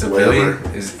 So Civilian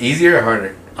whatever. is easier or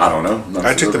harder? I don't know. I'm not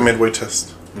I took the civilian. midway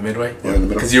test. The midway? Yeah, in the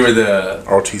middle. Because you were the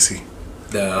RTC.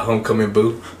 homecoming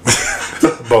boo.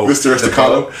 Both. Mr.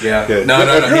 Estacado. Yeah. Yeah. No,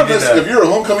 if, he you're did if you're a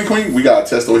homecoming queen, we got a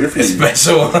test over here for a you.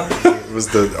 special one. It was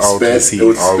the ROTC. It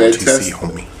was sped test.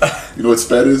 homie. You know what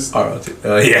sped is?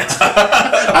 Yeah.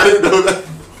 I didn't know that.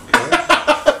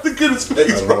 The goodest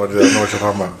face, I don't bro. know what you're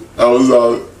talking about.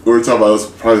 We were talking about it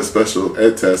was probably a special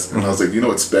ed test, and I was like, you know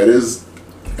what SPED is?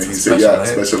 And he said, yeah,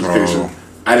 special ed. special education. Oh.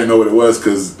 I didn't know what it was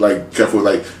because like Kev was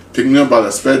like, pick me up by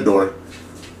the SPED door.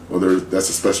 Well, that's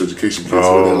a special education case. Where they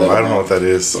Oh, let I them don't know out. what that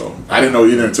is. So I didn't know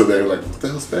either until they were like, "What the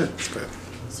hell's that?"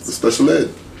 It's a special ed.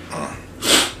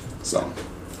 So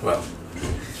Well,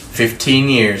 15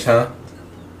 years, huh?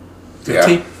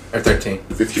 15 or 13?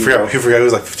 15. He forgot it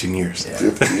was like 15 years. Yeah.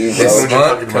 15, This bro.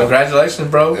 month, congratulations,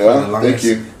 bro. Yeah, for the longest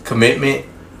thank you. commitment.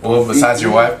 Well, besides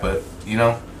your wife, but you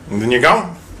know, And then you're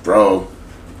gone. Bro,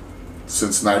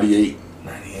 since 98.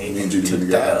 98 Me and and Judy been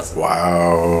together. 2000.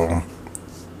 Wow.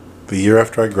 The year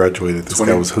after I graduated, this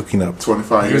 20 guy was hooking up.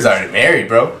 25 He years. was already married,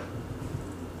 bro.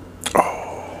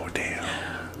 Oh, damn.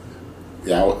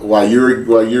 Yeah, while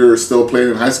you're still playing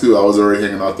in high school, I was already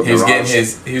hanging out the He was Mirage.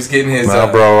 getting his.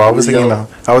 Nah, bro, I was Rio.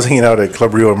 hanging out at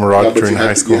Club Rio in Mirage Yeah, but during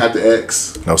high school. you had the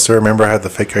X. No, sir. Remember, I had the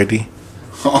fake ID.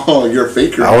 Oh, you're a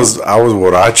faker. I was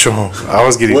borracho. I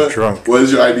was getting What, drunk. what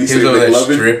is your ID He say? was over there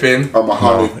McLovin stripping. or No,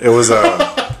 Muhammad? it was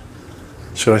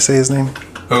should I say his name?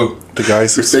 Who? The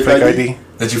guy's Your fake fake ID. ID?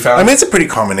 That you found? I mean, it's a pretty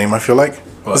common name. I feel like.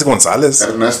 What? Was it Gonzalez?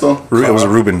 Ernesto? It was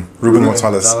Ruben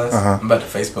Gonzalez. Uh-huh. I'm about to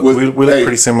Facebook. Was- We look Hey.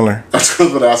 pretty similar. I was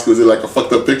going to ask, was it like a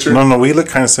fucked up picture? No, we look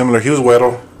kind of similar. He was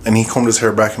güero, and he combed his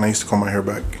hair back, and I used to comb my hair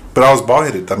back. But I was bald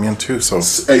headed, también too. So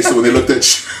Hey, so when they looked at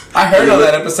you, I heard on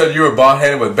that episode you were bald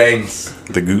headed with bangs.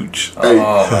 the gooch. hey,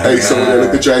 Oh, my hey, so when they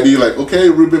looked at your ID, like, okay,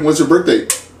 Ruben, what's your birthday?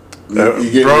 You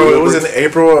gave me Bro, your it was in birthday.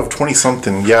 April of 20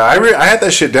 something. Yeah, I had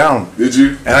that shit down, Did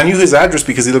you? and I knew his address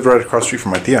because he lived right across the street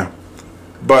from my tia.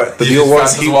 But the You deal just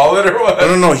was found his wallet or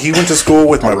what? No. He went to school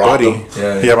with my robbed buddy.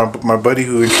 him. Yeah. My buddy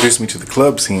who introduced me to the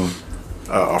club scene,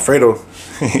 Alfredo.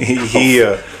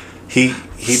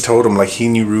 he told him like he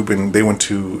knew Ruben. They went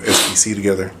to SPC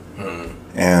together,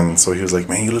 and so he was like,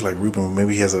 "Man, you look like Ruben.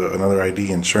 Maybe he has another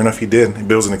ID." And sure enough, he did.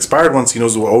 But it was an expired one, so he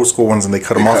knows the old school ones, and they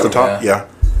cut him off the cut 'em, top. Yeah.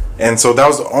 And so that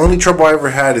was the only trouble I ever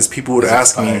had is people would It's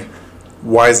ask expired. me,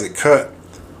 "Why is it cut?"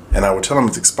 And I would tell them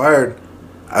it's expired.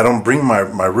 I don't bring my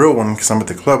real one because I'm at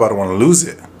the club. I don't want to lose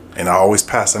it, and I always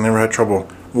pass. I never had trouble.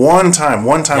 One time,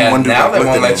 Yeah, one dude now like, they looked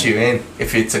won't at let me. you in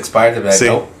if it's expired. They'll be like, See?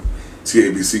 nope.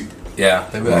 TABC. Yeah,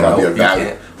 they'll be like, That'd be a nope, you valid.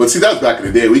 can't. But see, that was back in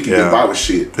the day. We could Yeah. get by with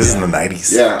shit. This is in the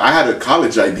 90s. Yeah, I had a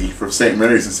college ID from St.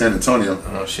 Mary's in San Antonio.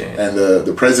 Oh shit. And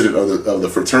the president of the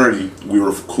fraternity, we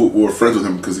were cool. We were friends with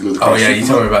him because he lived across Oh the yeah, street you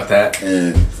from told me us. about that.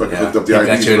 And fucking Yeah, hooked up the he IDs.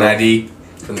 got you an bro. ID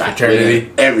from the Got fraternity.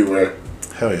 it everywhere.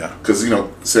 Hell yeah. Because,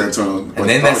 San Antonio. And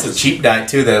then that's the cheap night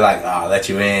too. They're like, "Oh, I'll let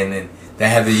you in," and they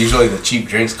have usually the cheap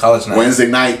drinks, college nights. Wednesday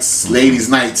nights, ladies'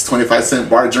 nights, 25-cent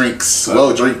bar drinks,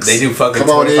 low drinks. They do fucking Come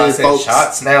on in, 25-cent folks.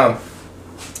 shots now.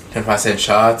 25-cent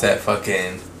shots at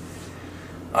fucking.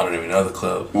 I don't even know the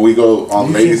club. When we go on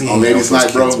You ladies can't be on hanging ladies' out with night,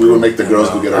 those bro, kids, we bro. would make the girls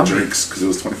go get our I'm- drinks because it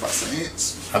was 25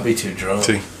 cents. I'd be too drunk.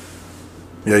 See?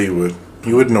 Yeah, you would.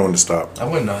 You wouldn't know when to stop. I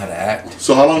wouldn't know how to act.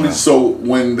 So how long did so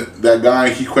when that guy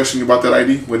he questioned you about that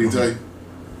ID? What did he tell you?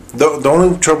 The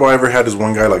only trouble I ever had is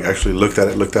one guy like actually looked at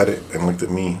it, and looked at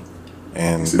me,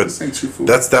 and He said, "This ain't you, fool."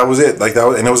 that was it. Like that,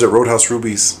 and it was at Roadhouse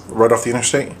Ruby's right off the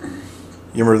interstate.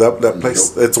 You remember that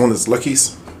place? Nope. It's one that's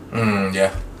Lucky's.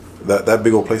 Yeah. That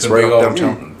big old place The right big up old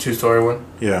downtown. 2-story one.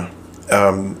 Yeah.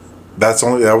 That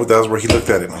was where he looked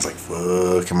at it, and I was like,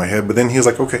 "Fuck" in my head. But then he was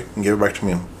like, "Okay," and gave it back to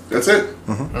me. That's it.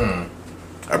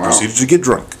 I proceeded to get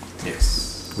drunk.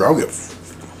 Yes. Bro, I'll get.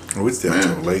 We stayed Man.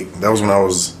 until late. That was when I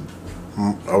was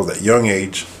that young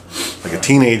age, like a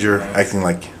teenager, acting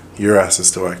like your ass is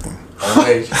still acting. Old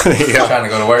age. Yeah. Trying to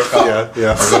go to work. Oh.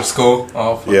 Yeah. Or go to school.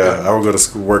 Oh, fuck Yeah, I would go to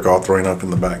school, work all throwing up in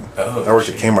the back. Oh, I worked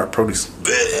shit. at Kmart Produce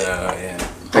Yeah. I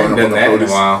Throwing ain't up done on the that in a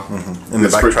produce. while. in the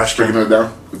back trash Bringing can. it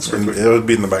down. And it would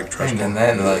be in the back I trash ain't done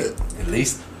can. that in like at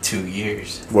least 2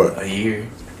 years. What? A year.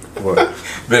 What?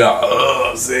 Been all, oh,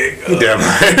 I'm sick. Damn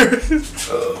right.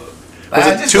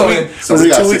 I it just 2 go weeks? in. Somebody Was it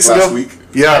got 2 sick weeks last ago? week.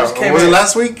 Yeah, just came was it in.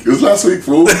 last week? It was last week,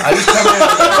 fool. I just come in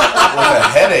with a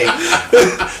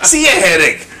headache. See a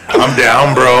headache. I'm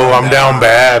down, bro. I'm down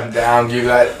bad. Down, you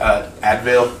got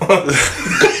Advil.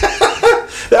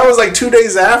 That was like 2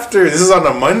 days after. This is on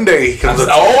a Monday.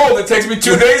 Oh, that takes me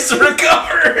 2 days to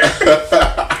recover.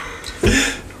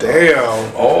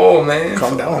 Damn. Oh man,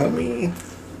 Calm down, homie.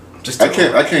 Just I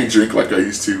can't drink like I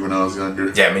used to when I was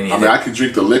younger. Yeah, me I neither. mean, I can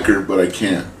drink the liquor, but I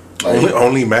can't. Like,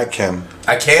 Only Matt can.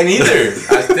 I can't either.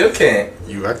 I still can't.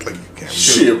 You act like you can.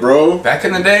 shit, bro. Back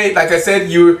in the day, like I said,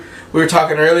 we were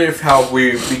talking earlier of how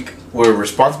we were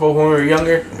responsible when we were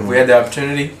younger. If we had the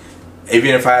opportunity,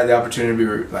 even if I had the opportunity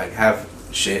to be, like have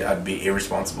shit, I'd be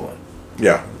irresponsible.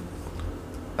 Yeah.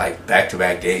 Like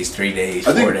back-to-back days, 3 days,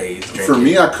 I 4 think days. for drinking.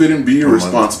 me, I couldn't be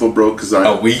irresponsible, bro, because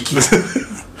a week,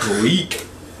 a week.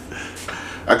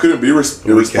 I couldn't be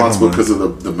irresponsible animal. because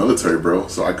of the military, bro.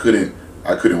 So I couldn't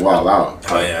wild out.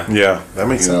 Oh yeah. Yeah, that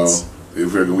makes You know, sense.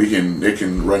 if they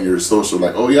can run your social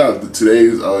like, oh yeah,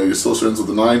 today's your social ends with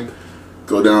a 9.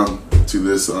 go down to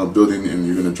this building and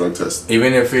you're gonna drug test.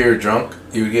 Even if you're drunk,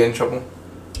 you would get in trouble.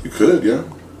 You could, yeah.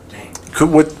 Dang.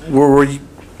 Were you?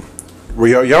 Were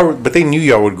y'all? But they knew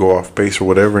y'all would go off base or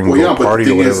whatever and Well, go yeah, but party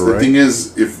the or thing whatever, is, right? the thing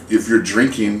is, if you're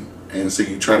drinking and say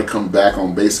you try to come back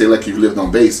on base, say like you lived on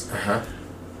base,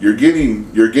 you're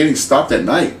getting stopped at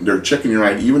night. They're checking your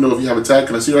ID, even though if you have a tag.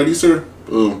 Can I see your ID, sir?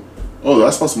 Boom. Oh, do I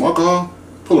smell some alcohol?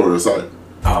 Pull over to the side.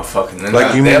 Oh, fucking.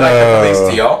 Like you they mean, like the police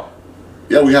to y'all?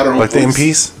 Yeah, we had our own. Like the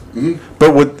police. MPs? Mm-hmm.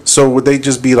 But would they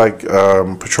just be like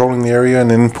patrolling the area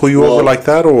and then pull you over like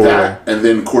that, or that, and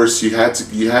then of course you had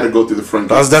to go through the front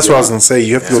gates. that's what I was gonna say.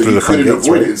 You have to go through the front gates,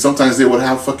 avoid right? it. And sometimes they would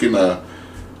have fucking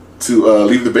to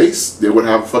leave the base. They would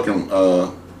have fucking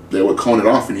they would cone it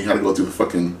off, and you had to go through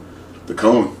the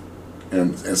cone,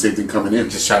 and same thing coming in.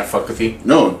 Just try to fuck with you.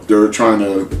 No, they were trying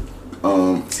to.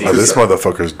 This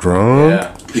motherfucker's drunk.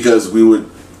 Yeah. Because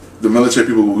the military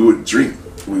people, we would drink.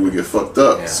 We would get fucked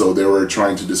up. Yeah. So they were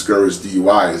trying to discourage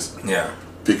DUIs. Yeah.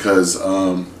 Because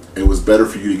it was better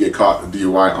for you to get caught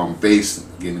DUI on base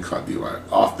than getting caught DUI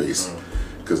off base.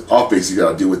 Because off base, you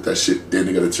got to deal with that shit. Then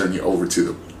they got to turn you over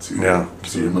to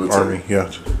your military. Army.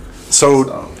 Yeah.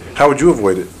 So how would you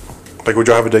avoid it? Like, would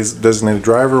y'all have a designated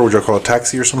driver, or would y'all call a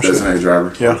taxi or some shit? Designated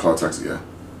driver. Yeah. We'll call a taxi, yeah.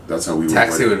 That's how we would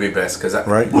Taxi avoid would be best because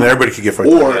right? And everybody could get fucked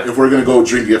up. Or if we're going to go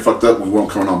drink and get fucked up, we won't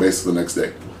come on base till the next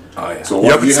day. Oh yeah. So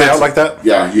Y'all could stay out like that?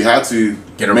 Yeah, you had to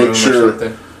Get a room make or sure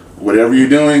something. whatever you're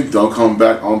doing, don't come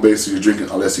back on base so you're drinking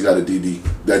unless you got a DD.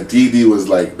 That DD was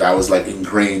like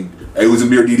ingrained. It was a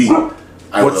mere DD.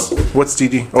 What's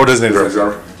DD? Oh, designated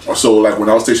driver. So like when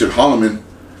I was stationed at Holloman,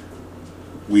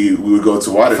 we would go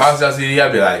to Waters. If I was LCD,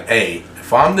 I'd be like, hey,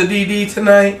 if I'm the DD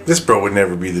tonight, This bro would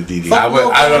never be the DD. I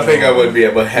don't think I would be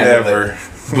able to handle Never. it.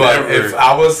 But Never. if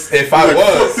I was,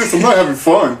 I'm not having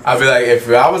fun. I'd be like, if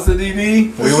I was the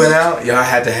DD, we went out, y'all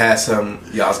had to have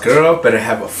y'all's girl better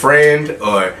have a friend,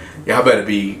 or y'all better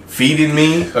be feeding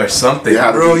me or something.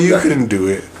 Yeah, Bro, you couldn't do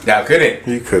it. Y'all couldn't.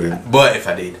 You couldn't. But if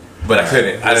I did. But I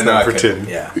couldn't. I didn't know I pretend. couldn't.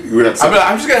 Yeah. You would have to I'd be like,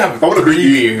 I'm just going to have I'm gonna 3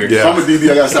 be- beers. Yeah. If I'm a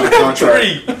DD, I gotta sign a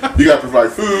contract. You gotta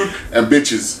provide food and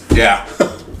bitches. Yeah.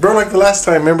 Bro, like the last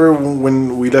time, remember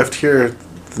when we left here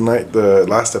the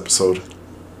last episode?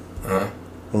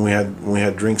 When we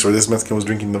had drinks, or this Mexican was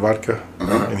drinking the vodka,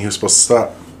 and he was supposed to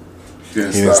stop. He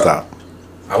He didn't stop.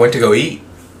 I went to go eat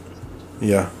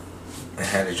Yeah. and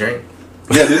had a drink.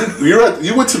 Yeah,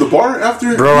 you went to the bar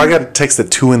after? Bro, I got a text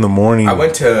at 2 in the morning. I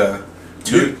went to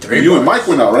 2, 3 You and bars. Mike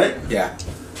went out, right? Yeah.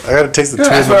 I got a text at 2 in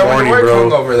That's the why I went morning, to work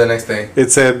bro. hungover the next day.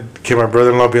 It said, "Can my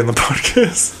brother-in-law be on the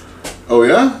podcast?" Oh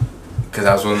yeah. Because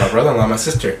I was with my brother-in-law, my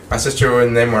sister. My sister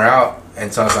and them were out.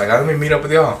 And so I was like, let me meet up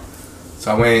with y'all.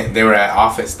 So I went, they were at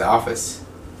the office.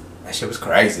 That shit was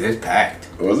crazy. It was packed.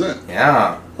 What was it?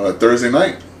 Yeah. Thursday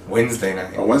night Wednesday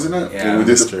night. or Wednesday night? Yeah. When we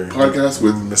did the podcast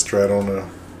with. Mr. I don't know.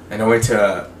 And I went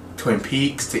to Twin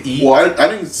Peaks to eat. Well, I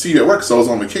didn't see you at work because I was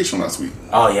on vacation last week.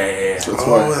 Oh, yeah. So that's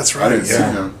Oh, why that's I right, didn't see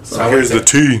yeah. him. So So I Here's went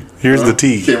the tea. Here's the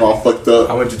tea. came all fucked up.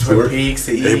 I went to Twin Peaks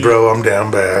to eat. Hey, bro, I'm down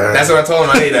bad. That's what I told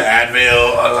him. I need an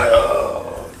Advil. I was like, oh.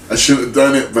 I should have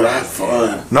done it, but I had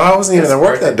fun. No, I wasn't even It's at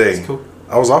work that perfect. day. It's cool.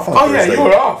 I was off on Oh, Thursday. yeah, you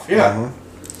were off. Yeah.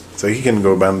 So he can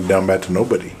go down bad to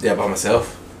nobody. Yeah, by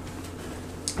myself.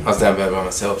 I was down bad by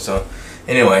myself. So,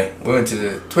 anyway, we went to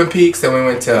the Twin Peaks. Then we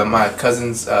went to my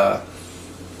cousin's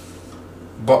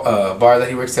bar that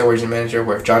he works at, where he's a manager,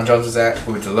 where John Jones was at.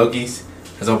 We went to Loki's.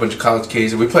 There's a whole bunch of college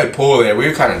kids. We played pool there. We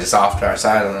were kind of just off to our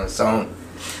side on its own.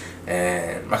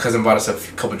 And my cousin bought us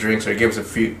a couple drinks, or he gave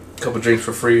us couple drinks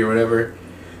for free or whatever.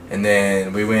 And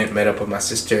then we went, met up with my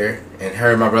sister, and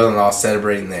her and my brother-in-law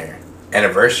celebrating their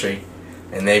anniversary.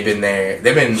 And they've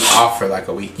been off for like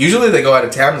a week. Usually they go out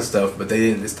of town and stuff, but they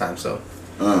didn't this time. So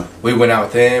we went out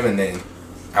with them, and then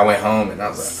I went home, and I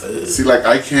was like, ugh. See, like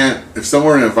I can't. If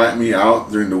someone invite me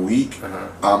out during the week,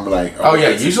 I'm like, Oh, yeah,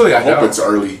 usually I hope don't. it's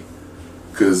early,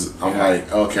 because I'm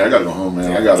like, okay, I gotta go home, man.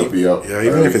 I gotta be up. Yeah,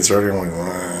 even early. if it's early, I'm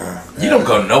like, You don't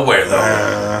go nowhere though.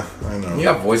 I know. You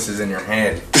have voices in your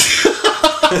head.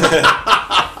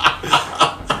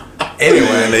 Anyway,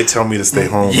 And they tell me to stay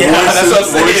home. yeah, that's what I'm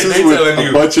saying. Voices They with telling a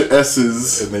you. bunch of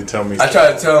S's. And they tell me. I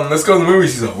tried to tell him, let's go to the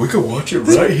movies. He's like, we could watch it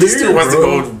right This here, dude wants to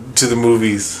bro. go to the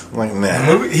movies. I'm like, The nah.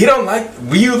 movie, he don't like.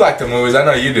 You like the movies. I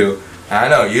know you do. I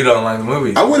know you don't like the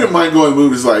movies. I wouldn't mind going to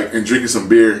movies like and drinking some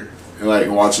beer and like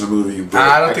watching a movie, but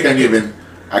I don't think I could.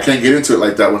 I can't get into it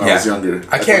like that when I was younger.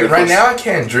 I can't right now. I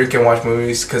can't drink and watch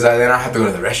movies because then I have to go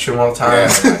to the restroom all the time.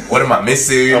 Yeah. I'm like, what am I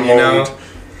missing? I'm you know? old.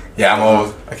 Yeah, I'm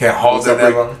old. I can't hold it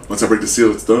that long. Once I break the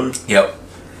seal, it's done. Yep.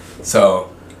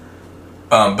 So,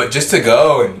 but just to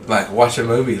go and like watch a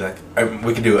movie, like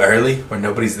we could do it early where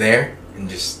nobody's there and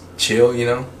just chill, you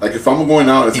know. Like if I'm going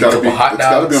out, it's Eat a gotta be couple hot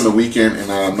dogs. on the weekend,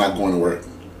 and I'm not going to work,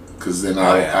 because then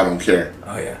I don't care.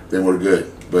 Oh yeah. Then we're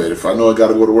good. But if I know I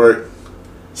gotta go to work,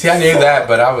 See, I knew that,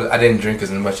 but I didn't drink as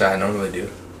much as I normally do.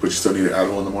 but you still need an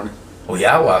Adderall in the morning. Well,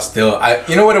 yeah,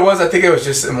 you know what it was? I think it was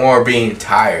just more being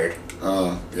tired.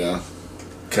 Yeah.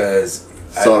 Cause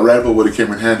So a Red Bull would have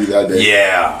came in handy that day.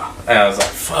 yeah, and I was like,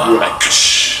 fuck. You're like,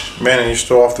 shh. Man, and you're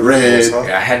still off the Red. Red Bulls, huh?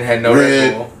 Yeah, I hadn't had no Red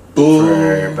Red Bull. Bull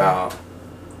for about,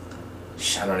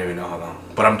 I don't even know how long.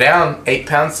 But I'm down 8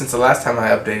 pounds since the last time I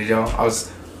updated y'all. I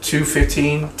was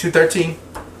 213,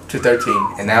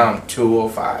 and now I'm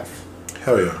 205.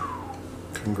 Hell yeah.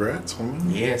 Congrats,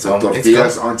 homie. Yeah, The so it's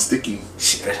tortillas going. aren't sticky.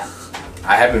 Shit.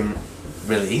 I haven't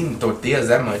really eaten tortillas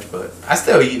that much, but I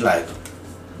still eat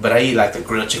but I eat like a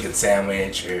grilled chicken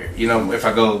sandwich, or if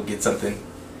I go get something.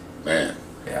 Man.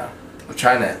 Yeah, I'm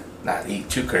trying to not eat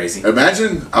too crazy.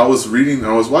 Imagine I was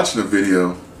watching a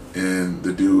video, and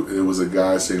it was a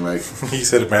guy saying like, He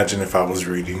said, imagine if I was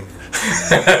reading.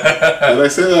 did I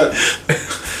say that?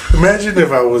 Imagine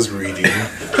if I was reading.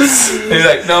 He's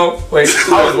like, no, wait,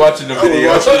 I was watching the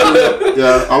video.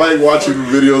 Yeah, I like watching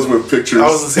videos with pictures. I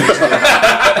was listening to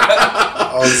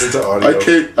I was listening to audio.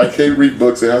 I can't read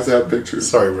books. It has to have pictures.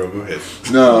 Sorry, bro. Go ahead.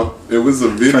 No, it was a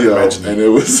video, imagine and it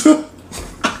was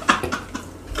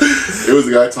it was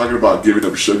a guy talking about giving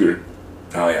up sugar.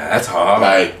 Oh yeah, that's hard.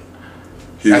 Like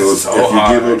he That's goes, so if you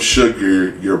hard. give up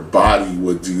sugar, your body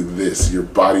will do this. Your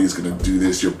body's gonna do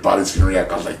this. Your body's gonna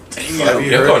react. I was like, damn.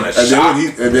 You're going to And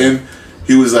shock. then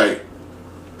he was like,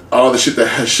 all the shit that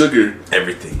has sugar.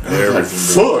 Everything. I was like,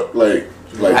 fuck, like.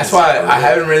 That's why I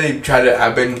haven't really tried to.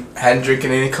 Hadn't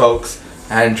drinking any Cokes.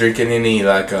 I hadn't drinking any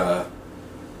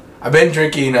I've been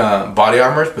drinking Body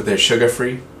Armors, but they're sugar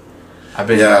free. I've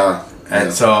been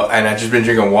and I've just been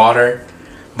drinking water,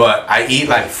 but I eat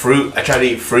like fruit. I try to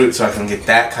eat fruit so I can get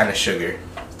that kind of sugar.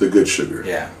 The good sugar.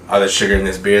 Yeah, all the sugar in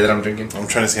this beer that I'm drinking. I'm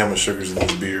trying to see how much sugar's in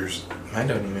these beers. Mine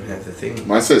don't even have the thing.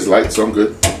 Mine says light, so I'm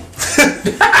good.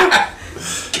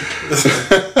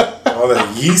 All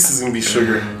that yeast is gonna be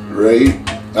sugar. Right?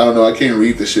 I don't know. I can't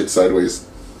read the shit sideways.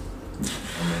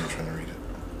 I'm not trying to read it.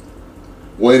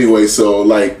 Well, anyway, so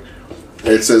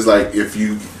it says if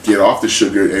you get off the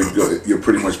sugar, you're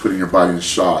pretty much putting your body in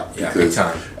shock. Yeah, because big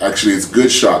time. actually it's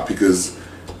good shock because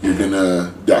you're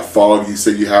gonna that fog you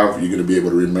said you have, you're gonna be able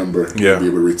to remember. You're Yeah. gonna be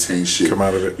able to retain shit. Come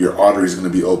out of it. Your arteries gonna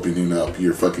be opening up.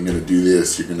 You're fucking gonna do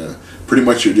this. You're gonna pretty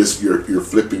much you're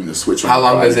flipping the switch. How on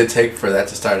long your body. does it take for that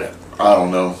to start up? I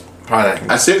don't know. Probably like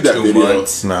I saved that 2 video.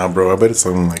 months. Nah, bro. I bet it's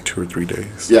something like 2 or 3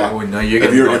 days. Yeah. Oh, no, you're if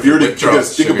gonna you're go if you're through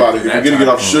because think withdrawal about it. If sugar you're gonna get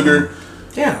that off sugar.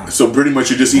 Yeah. So pretty much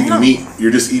you're just eating meat.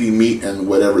 You're just eating meat and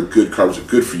whatever good carbs are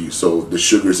good for you. So the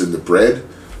sugars in the bread,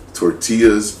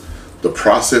 tortillas, the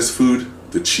processed food,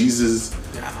 the cheeses.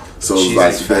 Yeah. So Cheese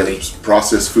like is fatty. that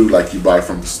processed food like you buy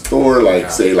from the store,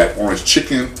 say orange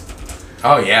chicken,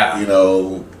 Oh yeah. That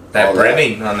all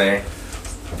breading on there.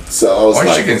 So I was Orange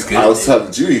like, chicken's good, I was dude.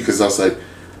 telling Judy because I was like,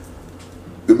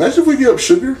 imagine if we give up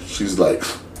sugar. She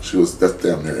goes, that's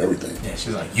damn near everything. Yeah,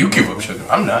 she's like, you give up sugar.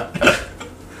 I'm not.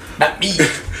 Not me.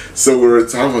 So we were at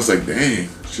the time, I was like, dang.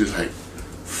 She's like,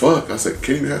 fuck. I was like,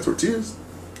 can't even have tortillas.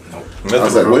 Nope. I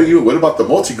was like, what about the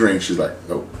multigrain? She's like,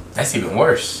 nope. That's even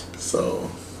worse. So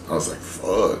I was like,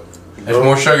 fuck. There's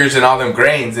more sugars in all them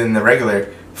grains than the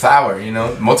regular flour,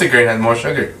 Multigrain has more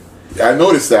sugar. I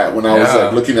noticed that when I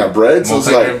was looking at bread. So it's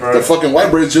Multigrain like bread. the fucking white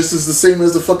bread just is the same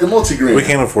as the fucking multigrain. We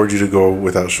can't afford you to go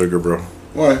without sugar, bro.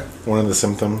 Why? One of the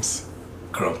symptoms.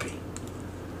 Grumpy.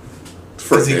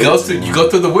 For Because you go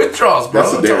through the withdrawals, bro.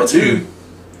 That's a I dare told too. you.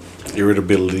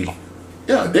 Irritability.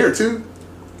 Yeah, there too.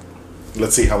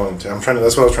 Let's see how long. That's what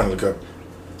I was trying to look up.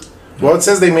 Well, it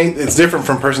says it's different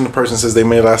from person to person. It says they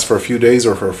may last for a few days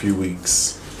or for a few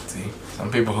weeks. See, some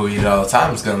people who eat it all the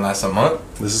time, it's gonna last a month.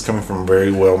 This is coming from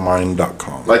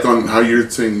verywellmind.com. Like on how you're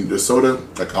saying the soda,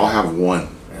 I'll have one.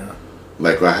 Yeah.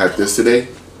 Like I had this today,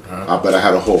 but I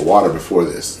had a whole water before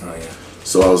this. Oh yeah.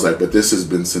 So I was like, but this has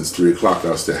been since 3 o'clock.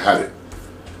 I still had it.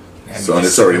 And So you and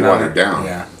it's sit already down. watered down.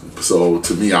 Yeah. So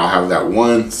to me, I'll have that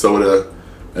one soda.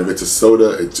 And if it's a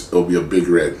soda, it'll be a big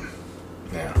red.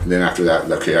 Yeah. And then after that,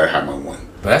 okay, I have my one.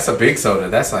 But that's a big soda.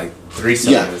 That's like 3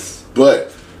 sodas.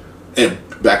 But and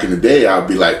back in the day, I'd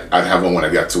be like, I'd have one when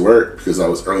I got to work because I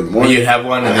was early in the morning. You'd have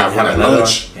one I'd and have then one have at another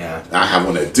lunch. one. Yeah. I have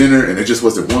one at dinner, and it just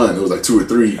wasn't one. It was like 2 or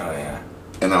 3. Oh yeah.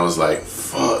 And I was like,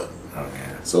 fuck. Oh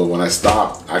yeah. So when I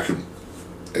stopped,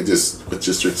 it just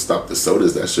to stop the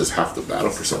sodas. That's just half the battle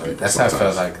for some people. That's how I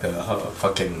sometimes. felt like the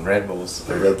fucking Red Bulls.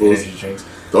 The Red Bulls? Energy drinks.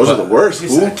 Those are But the worst,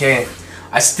 just- fool. I can't.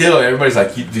 I still, everybody's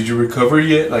like, did you recover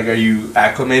yet? Like, are you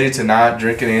acclimated to not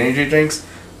drinking energy drinks?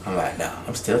 I'm like, no,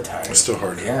 I'm still tired. It's still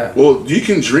hard. Yeah. Well, you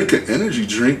can drink an energy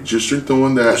drink. Just drink the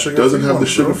one that sugar-free doesn't have the one,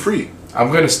 sugar bro. free.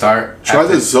 I'm gonna start. Try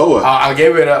the Zoa. I'll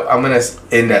give it up. I'm gonna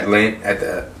end at Lent at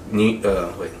the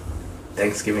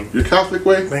Thanksgiving. Your Catholic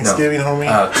way? Thanksgiving, homie.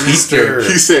 Easter.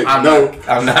 He said I'm no. not.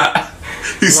 I'm not.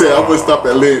 He said I'm gonna stop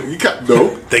at Lent. You can't. No.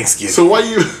 Thanksgiving. So why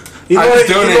you? You know I'm what?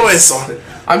 just doing You know it. it's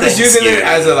I'm just using it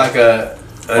as a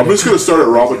I'm just gonna start at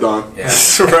Ramadan. Yeah.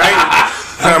 right.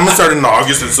 I'm gonna start in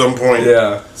August at some point.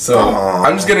 Yeah. So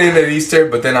I'm just gonna end at Easter,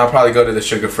 but then I'll probably go to the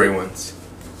sugar-free ones.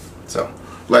 So.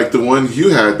 Like the one you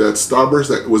had, that Starburst,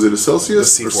 that was it a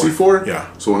Celsius The or C4? C4? Yeah.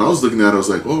 So when I was looking at it, I was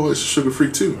like, oh, it's sugar free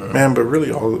too. Man, but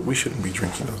really, we shouldn't be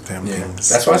drinking those damn Yeah. things.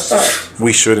 That's why I stopped.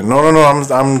 We shouldn't. No.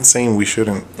 I'm saying we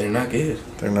shouldn't. They're not good.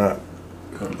 They're not.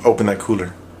 Open that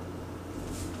cooler.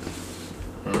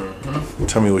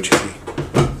 Tell me what you see.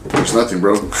 There's nothing,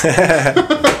 bro.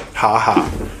 Ha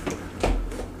ha.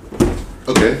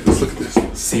 Okay, let's look at this.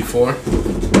 C4.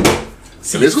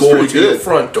 This was pretty to your good.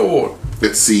 front door.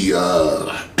 Let's see.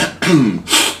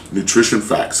 Nutrition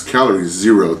facts: calories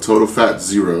 0, total fat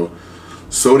 0,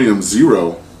 sodium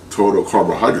 0, total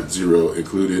carbohydrate 0.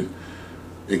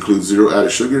 Includes 0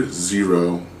 added sugar,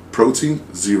 0 protein,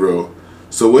 0.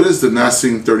 So what is the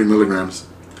Nasing 30 milligrams?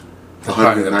 That's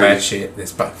probably the bad shit.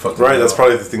 That's probably fucking Right, that's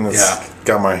probably the thing that's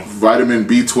got my Vitamin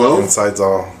B12, insides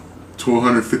all.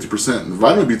 250%.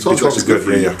 Vitamin B12 is B12 actually is good good,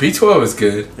 for yeah, you. yeah. B12 is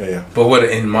good. Yeah. But what,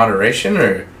 in moderation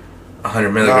or 100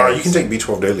 No, milligrams? you can take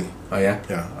B12 daily. Oh yeah.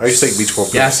 Yeah, I used to take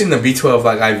B12. Yeah, I've seen the B12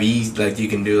 like IVs. Like you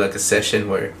can do like a session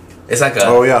where it's like a.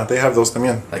 Oh yeah, they have those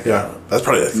también. Like Yeah, that's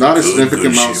probably a Not a good, significant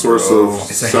good amount shit, source bro. of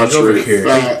It's a hangover saturated cure.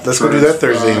 fat. Let's go do that trans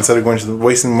Thursday fat. instead of going to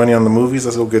wasting money on the movies.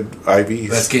 Let's go get IVs.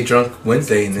 Let's get drunk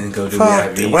Wednesday and then go do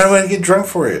Fuck, the IVs. why do I get drunk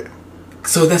for it,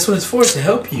 So that's what it's for, to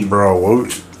help you. bro?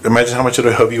 Imagine how much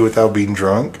it'll help you without being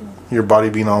drunk. Your body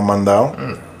being all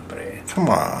mandao. But, Come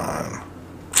on.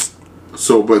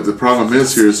 So, but the problem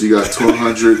is here is you got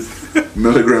 200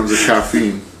 milligrams of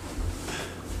caffeine.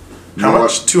 How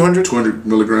much? 200? 200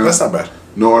 milligrams. That's not bad.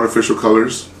 No artificial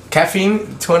colors.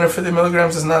 caffeine, 250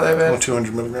 milligrams is not that Oh, bad.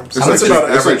 200 milligrams. It's That's like, about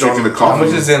it's like average drinking on a How coffee.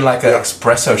 much is in like an Yeah.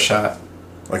 espresso shot?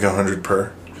 like 100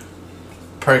 per.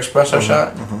 Per espresso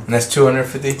shot? And that's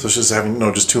 250? So it's just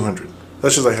just 200.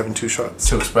 That's just like having 2 shots.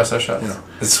 2 espresso shots? Yeah.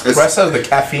 Espresso, the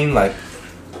caffeine, like,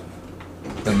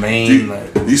 the main, Do you,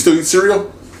 like, do you still eat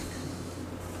cereal?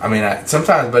 I mean,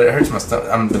 sometimes, but it hurts my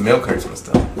stomach. The milk hurts my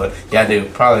stomach. But yeah, I do.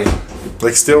 Probably.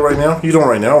 Like still right now? You don't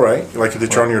right now, right? Like if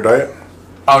you're on your diet?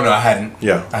 Oh, no, I hadn't.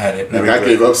 Yeah. I had it. Like, No. I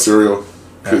gave up cereal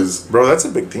because Bro, that's a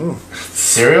big thing.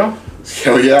 Cereal?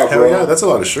 hell yeah, Hell bro. yeah, that's a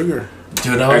lot of sugar.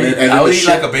 Dude, I would And then the eat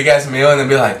like shit- a big ass meal and then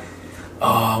be like, oh,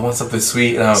 I want something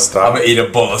sweet. And I'm Stop. going to eat a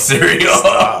bowl of cereal.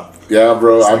 Stop. Yeah,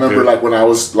 bro. I remember good. like when I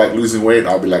was like losing weight,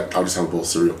 I'll be like, I'll just have a bowl of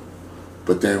cereal.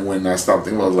 But then when I stopped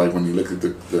thinking about it, like when you look at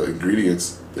the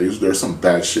ingredients, there's some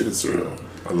bad shit in cereal.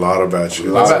 A lot of bad shit.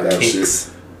 What Lots about of bad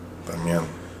cakes? Man.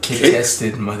 Kid Cakes?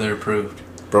 tested, mother approved.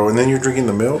 Bro, and then you're drinking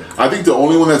the milk? I think the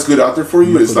only one that's good out there for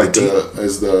you is With like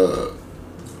the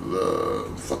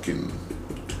the fucking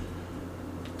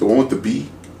the one with the B,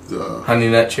 the Honey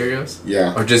Nut Cheerios?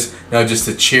 yeah, Or just the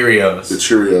Cheerios. the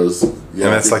Cheerios. Yeah,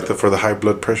 And I that's think like for the high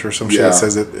blood pressure or some shit Yeah. that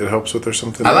says it helps with or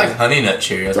something. I like Honey Nut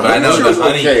Cheerios, The but I Honey know Nut the Cheerios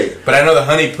honey. okay. But I know the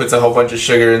honey puts a whole bunch of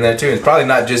sugar in there too. It's probably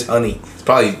not just honey. It's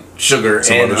probably sugar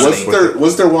Some and other honey. shit.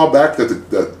 Was there a while back that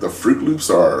the Fruit Loops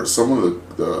are some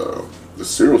of the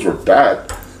cereals were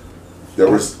bad. There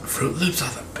was Fruit Loops are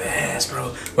the best, bro.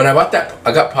 When I bought that,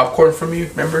 I got popcorn from you.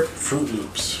 Remember? Fruit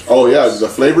Loops. oh yeah the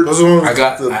flavored. Those are the ones I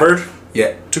got- the bird?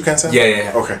 Yeah. Toucan sound?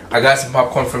 Yeah. Okay. I got some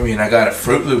popcorn from you, and I got a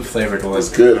Fruit Loop flavored one. That's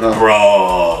good, huh?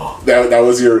 Bro, That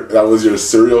was your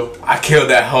cereal. I killed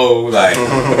that whole like.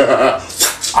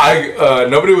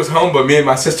 Nobody was home but me and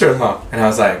my sister-in-law, and I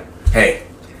was like, "Hey,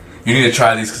 you need to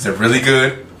try these because they're really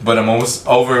good." But I'm almost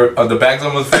over. The bag's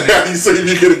almost finished. You said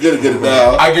you could get it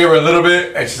now. I gave her a little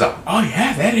bit, and she's like, "Oh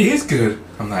yeah, that is good."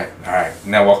 I'm like, "All right,"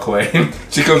 now walk away.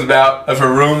 She comes out of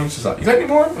her room. She's like, "You got any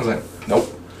more?" I was like,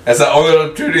 "Nope." That's the only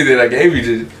opportunity that I gave you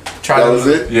to try. That them. was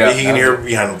it? Yeah. You can hear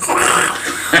behind him.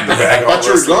 I thought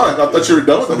you were gone. I thought you were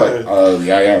done with it. Like,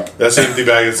 yeah. That's an empty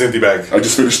bag. It's an empty bag. I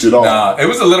just finished it all, Nah, it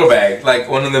was a little bag, like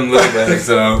one of them little bags.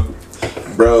 So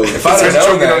bro. if I would have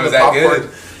known that it was that good,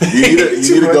 You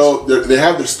need to go. They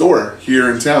have their store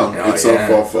here in town. Oh, It's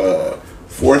yeah. off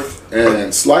 4th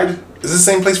and Slide. Is this the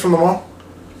same place from the mall?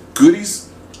 Goodies?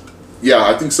 Yeah,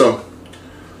 I think so.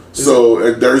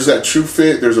 So there's that True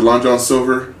Fit. There's a Long John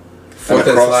Silver. Fourth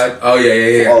and Slide. Oh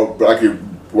yeah. Oh, like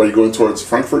where you going towards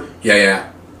Frankfurt?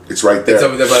 Yeah. It's right there. It's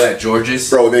over there by that George's.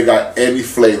 Bro, they got any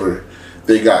flavor.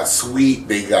 They got sweet.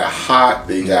 They got hot.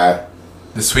 They got.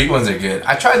 The sweet ones are good.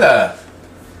 I tried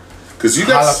Because you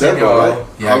got several, right?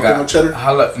 Yeah, I got cheddar.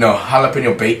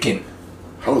 jalapeno bacon.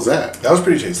 How was that? That was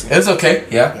pretty tasty. It was okay.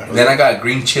 Yeah. Then I got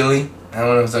green chili. That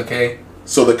one was okay.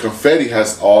 So the confetti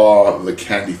has all the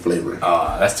candy flavor.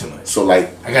 Oh, that's too much. So like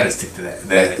I gotta stick to that.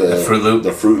 like The Fruit Loop.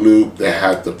 The Fruit Loop. They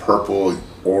had the purple,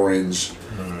 orange,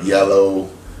 yellow.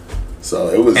 So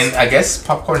it was. And I guess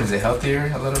popcorn, is it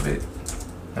healthier a little bit?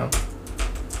 No.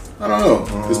 I don't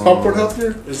know. Is popcorn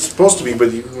healthier? It's supposed to be,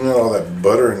 but you know all that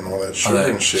butter and all that sugar All that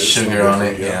and shit. sugar on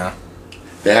it. Yeah.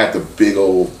 They had the big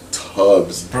old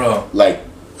tubs, Bro. like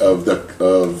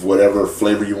of whatever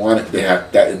flavor you wanted. They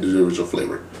had that individual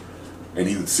flavor, and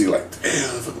you would see like, damn,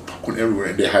 there's fucking popcorn everywhere,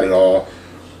 and they had it all,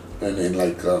 and then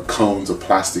like cones of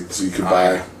plastic so you could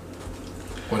buy.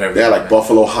 Whatever. They had like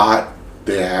buffalo hot.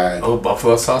 They had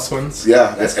buffalo sauce ones.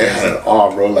 yeah, That's they had crazy. it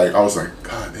all, bro. Like I was like,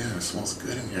 God damn, it smells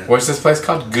good in here. What's this place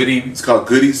called? Goody. It's called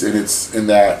Goodies, and it's in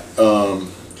that.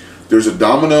 There's a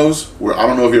Domino's where I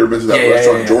don't know if you ever been to that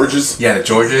restaurant, George's. Yeah, the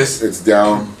George's. It's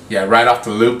down. Yeah, right off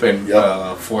the loop and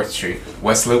Yep. 4th Street,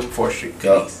 West Loop, 4th Street. Yep.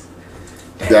 Goodies.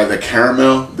 They have the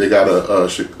caramel. They got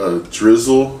a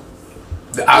drizzle.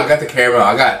 I got the caramel.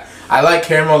 I like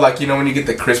caramel, like, you know when you get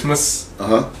the Christmas,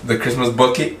 the Christmas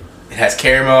bucket. It has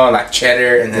caramel, like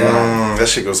cheddar, and then That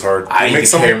shit goes hard. I you eat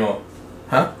mix the some? caramel.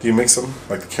 Huh? Do you mix them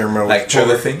like the caramel? Like with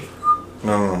chiller butter? thing.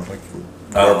 No. Like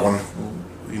grab one.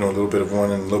 You know, a little bit of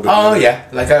one and a little bit. Oh of the yeah,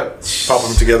 like a Pop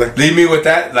them together. Leave me with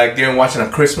that, like during watching a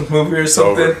Christmas movie or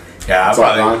something. over. Yeah, I It's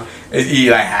all probably gone? eat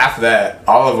like half of that,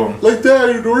 all of them. Like,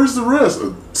 Daddy, where's the rest?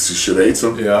 She should have ate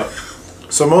some. Yeah.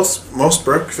 So most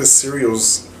breakfast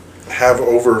cereals have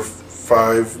over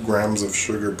 5 grams of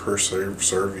sugar per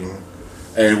serving.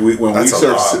 And when That's a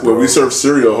lot, we bro. serve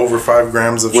cereal, Over 5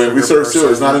 grams of when sugar we serve per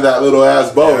cereal, it's not in serving. that little ass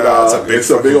bowl, Yeah, dog. it's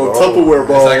a big big old fucking bowl. Tupperware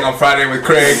bowl. It's like on Friday with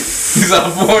Craig. He's on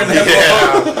board that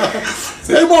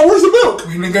Yeah. Hey, Mom, where's the milk?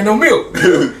 We ain't got no milk.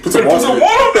 Put some Put some water.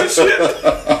 water on that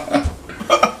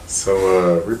shit.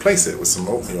 So replace it with some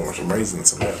oatmeal or some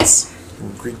raisins, some nuts,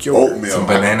 some Greek yogurt. Oatmeal. Some I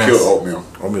can bananas. kill oatmeal.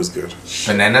 Oatmeal's good.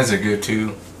 Bananas are good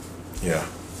too. Yeah.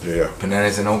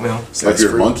 Bananas and oatmeal. Like Sliced you're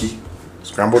a fruit. monkey.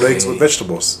 Scrambled eggs with Hey.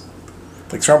 vegetables.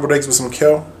 Like scrambled eggs with some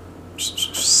kale.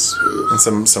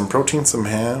 And some protein, some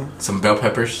ham. Some bell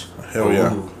peppers. Hell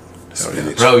yeah. Ooh. Hell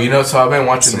yeah. Bro, you know, so I've been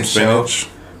watching Some this show spinach.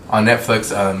 on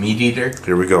Netflix, Meat Eater.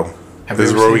 Here we go. Have This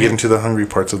is you ever where we seen get it? into the hungry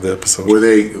parts of the episode. Where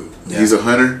he's a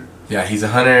hunter. Yeah, he's a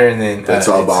hunter, and then That's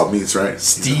all it's about meats, right?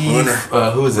 Steve.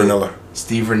 hunter. Who is it? Ranella.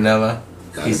 Steve Ranella.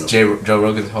 I He's don't know. Joe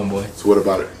Rogan's homeboy. So what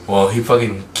about it? Well, he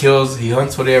fucking kills, he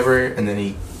hunts whatever, and then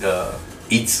he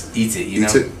eats it. You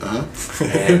Eats know. it? Uh-huh.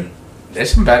 And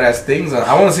there's some badass things.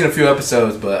 I want to see a few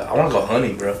episodes, but I want to go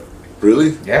hunting, bro.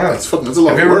 Really? Yeah. That's a lot Have you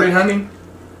of ever work. been hunting?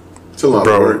 It's a lot of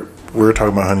Bro, work. we were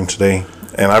talking about hunting today,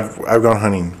 and I've gone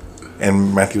hunting,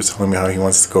 and Matthew was telling me how he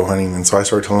wants to go hunting, and so I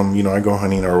started telling him, I go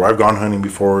hunting, or I've gone hunting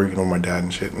before, my dad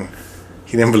and shit, and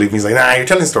he didn't believe me. He's like, nah, you're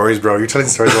telling stories, bro. You're telling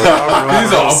stories. I'm like, "Oh, bro,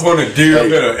 He's all, I'm on a deer, I'm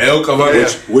gonna elk, I'm gonna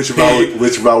Which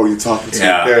vow were you talking to?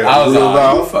 Yeah. Yeah. I was Real all,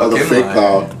 vow you or the fucking fake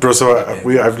lying. vow? Bro, so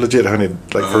I've legit hunted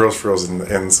like for reals,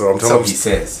 and so I'm So telling he him.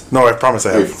 says. No, I promise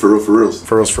I Hey, have. for reals.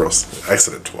 For reals. I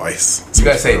said it twice. You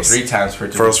gotta say it For 3 times for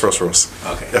it to reals. be- For reals.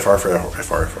 Okay.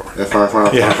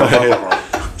 FR. Yeah.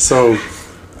 So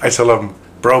I tell him,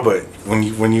 bro, but when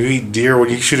you eat deer, when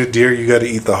you shoot a deer, you got to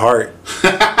eat the heart.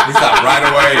 He's like right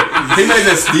away. He made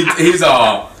this. He's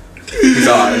all.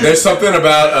 There's something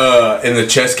about in the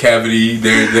chest cavity.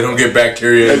 They don't get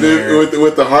bacteria in And there. then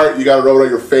with the heart, you gotta rub it on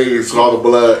your face with all the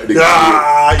blood. And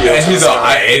Yeah. And he's all.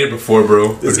 I ate it before,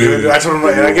 bro. It's good. I told him,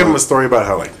 and I gave him a story about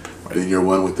how then you're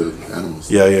one with the animals.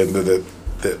 yeah,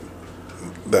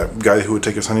 that guy who would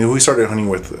take us hunting, who we started hunting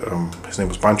with, his name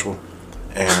was Pancho,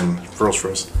 and for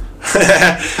reals.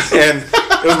 And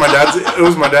it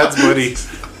was my dad's buddy.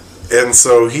 And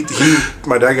so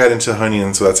my dad got into hunting,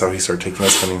 and so that's how he started taking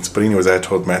us hunting. But anyways, I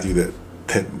told Matthew that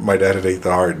my dad had ate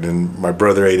the heart, and then my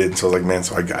brother ate it, and so I was like, man,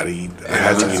 so I gotta eat. I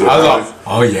had to eat it. I was like,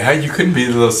 oh yeah, you couldn't be a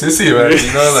little sissy about it,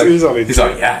 you know? Like he's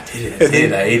like, yeah, I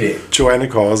did, I ate it. Joanna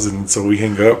calls, and so we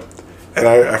hang up, and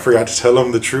I forgot to tell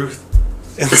him the truth,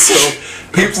 and so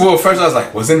Well, first I was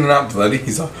like, wasn't it not bloody?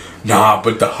 He's like, nah,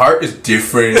 but the heart is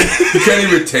different. You can't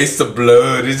even taste the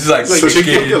blood. It's just like So you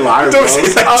chicken. fucking liar, bro. Don't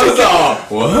say that. I was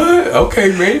like, what? Okay,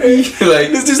 maybe. Like,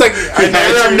 it's just like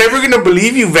I'm never gonna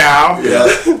believe you, Val. Yeah.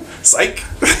 Psych.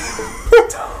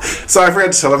 So I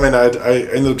forgot to tell him, and I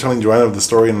ended up telling Joanna the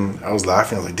story, and I was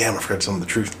laughing. I was like, damn, I forgot to tell him the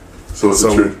truth. So what's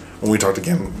the truth? When we talked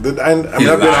again, I mean, I've He's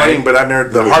been lying. hunting, but I never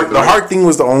the heart thing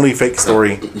was the only fake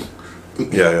story.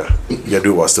 Yeah. You gotta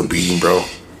do it while still beating, bro.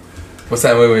 what's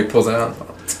that movie where he pulls it out?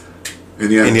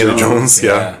 Indiana Jones,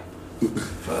 yeah.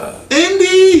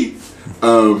 Indy.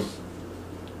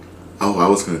 Oh, I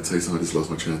was gonna tell you something. I just lost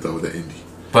my train of thought with that indie.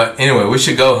 But anyway, we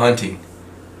should go hunting.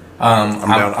 I'm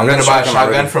down. gonna buy a Shotgun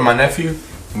shotgun already. for my nephew.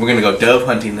 And we're gonna go dove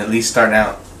hunting at least starting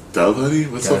out. Dove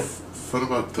hunting? What's so Yeah. fun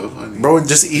about dove hunting? Bro,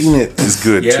 just eating it is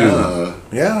good Yeah. too.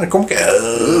 Yeah, como que.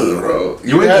 Bro,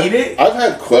 You wouldn't eat it? I've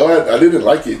had quail. I didn't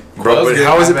like it. Bro, Quail's but good.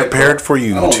 how is it I've had prepared for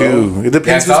you I don't too? know. It Yeah,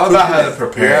 depends. it's all who's about how cooking to it.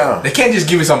 prepare. Yeah. They can't just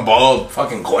give you some bald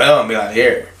fucking quail and be like,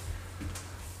 here.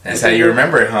 That's how you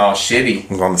remember it, huh? Shitty.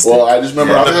 It's on the stick. Well, I just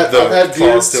remember I've had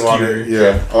deer. claw's still on it.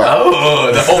 Yeah.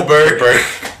 Oh, the whole bird.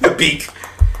 The beak.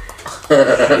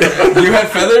 You had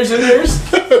feathers in yours?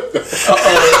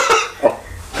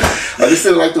 I just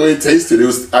didn't like the way it tasted.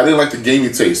 I didn't like the gamey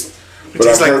taste. But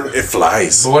It's I like heard, it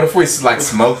flies. But what if we like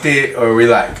smoked it or we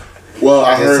like...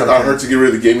 I something. heard to get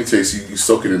rid of the gamey taste, you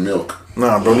soak it in milk.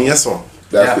 Nah, bro, ni eso.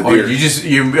 That's Yeah, the or deer.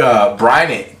 you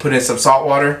brine it. Put in some salt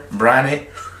water, brine it.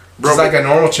 Bro, Just like a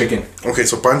normal chicken. Okay,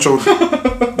 so Pancho,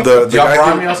 the Y'all guy,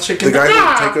 brine y'all's chicken? the guy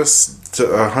that would take us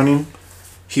to hunting,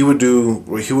 he would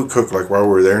cook like while we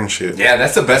were there and shit. Yeah,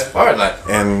 that's the best part. Like,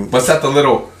 And what's that? The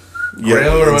little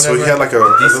grill or and so he whatever? had like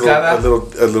Discada?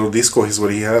 a little disco. Is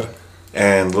what he had,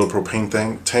 and a little propane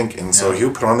tank. And so Yeah. he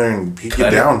would put on there and he'd Cut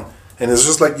get it. down. And it's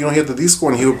just like he had the disco,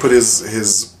 and he would put his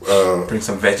Bring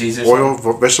some veggies or oil,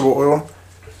 something. vegetable oil,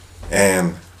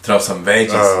 and Throw some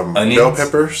veggies. Onions. bell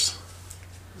peppers,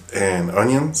 and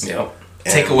onions. Yep.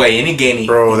 Take away any gainy.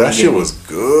 Bro, that any shit gainy. was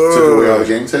Took away all the good.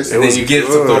 gamey taste. It And was then you get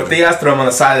some good. tortillas, throw them on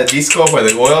the side of the disco where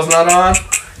the oil's not on.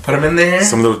 Put them in there.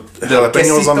 Some little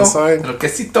jalapenos on the side. Little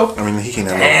quesito. I mean, he can't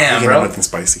have, Damn, he can't bro. have nothing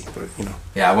spicy, but you know.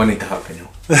 Yeah, I wouldn't eat the jalapeno.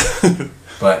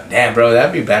 But damn, bro,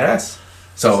 that'd be badass.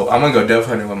 So I'm gonna go dove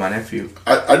hunting with my nephew.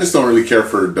 I just don't really care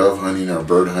for dove hunting or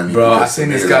bird hunting. Bro, I because seen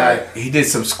this they're guy. He did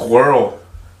some squirrel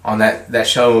on that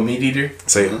show, Meat Eater.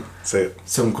 Say it. Say it.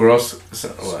 Some gross.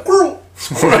 What?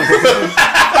 Squirrel.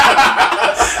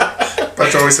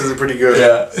 Pacho always says it pretty good.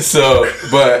 Yeah. So,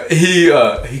 but he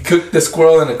cooked the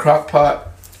squirrel in a crock pot,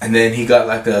 and then he got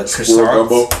like a Squirrel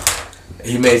gumbo. croissants.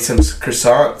 He made some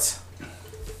croissants,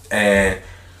 and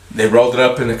they rolled it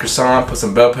up in the croissant. Put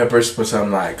some bell peppers. Put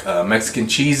some like Mexican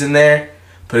cheese in there.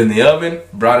 Put it in the oven.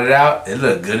 Brought it out. It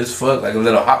looked good as fuck, like a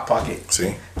little hot pocket.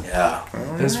 See? Yeah,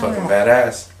 it was fucking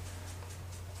badass.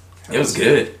 It was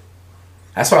good.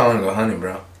 That's why I want to go hunting,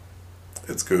 bro.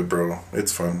 It's good, bro.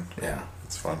 It's fun. Yeah,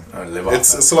 It's fun. I live off.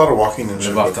 It's a lot of walking and shit.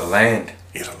 live off but the land,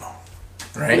 eat alone.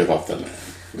 right? Live off the land.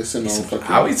 Listen, no fucking.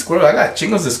 I'll eat squirrel. I got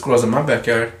chingos of squirrels in my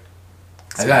backyard.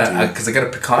 I got because I got a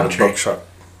pecan Got a tree. buckshot.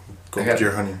 Go I got-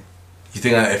 deer hunting. You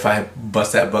think if I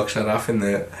bust that buckshot off in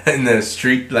the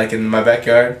street, like in my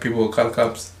backyard, people will call the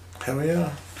cops? Hell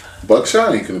yeah.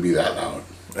 Buckshot ain't gonna be that loud.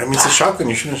 I mean, it's a shotgun.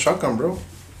 You're shooting a shotgun, bro.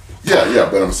 Yeah,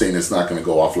 but I'm saying it's not gonna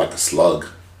go off like a slug.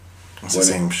 It's the When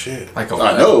it- same shit. Like a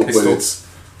I know, pistol. but it's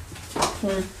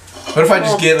What if I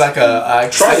just get like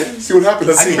try it, see what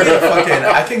happens.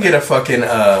 I can get a fucking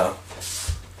a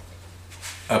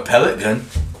pellet gun.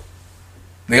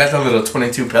 They got the little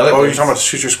 22 pellet. Oh, guns. you're talking about to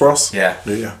shoot your squirrels? Yeah.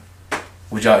 Yeah.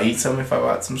 Would y'all eat some if I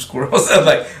bought some squirrels? I'm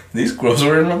like, these squirrels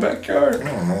were in my backyard.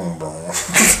 I don't know, bro.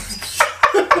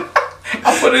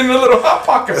 I'll put it in a little hot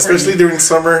pocket. Especially for you. during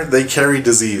summer, they carry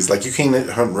disease. Like, you can't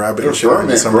hunt rabbit They're and shit in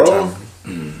the vermin, bro. summertime.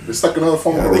 It's like another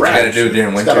form Yeah, of they a I rat. gotta do it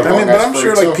during It's winter. got a I mean, but long I'm ass sure,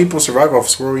 fur like, itself. people survive off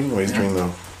squirrel anyways during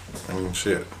the... I mean,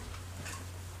 shit.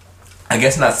 I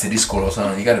guess not city squirrels,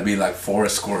 huh? You gotta be like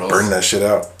forest squirrels. Burn that shit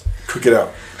out. Cook it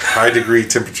out. High degree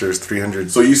temperatures, 300.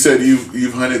 So you said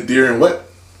you've hunted deer and what?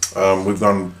 We've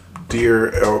gone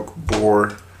deer, elk,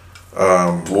 boar,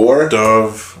 Boar?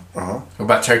 dove, What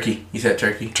about turkey? You said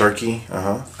turkey. turkey,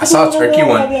 I saw a turkey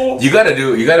one. You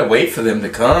gotta wait for them to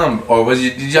come, or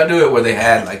did y'all do it where they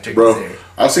had like turkeys Bro, there?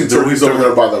 I've seen turkeys over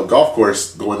there by the golf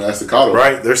course going to Estacado.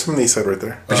 Right, there's some on the east side right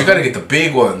there. But you gotta get the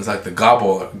big ones, like the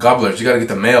gobblers. You gotta get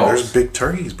the males. There's big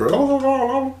turkeys,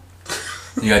 bro.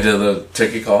 You gotta do a little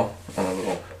turkey call on a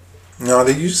little. No,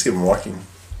 they usually see them walking.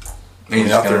 And you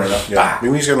just Out gotta there. run up. Yeah. Bah.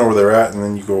 Maybe you just gotta know where they're at, and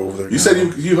then you go over there. You said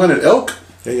you hunted elk?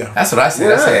 Yeah. That's what I said.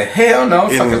 Where I said, hell no,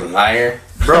 fucking liar.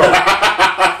 Bro, y'all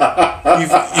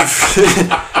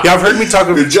have heard me talk.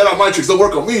 The Jedi mind tricks don't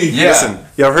work on me. Yeah. Listen,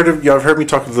 y'all have heard me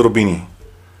talk with Little Beanie,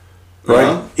 right?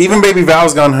 Uh-huh. Even Baby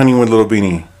Val's gone hunting with Little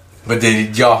Beanie. But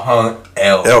did y'all hunt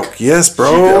elk? Elk, yes, Shoot the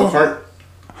elk bro. heart?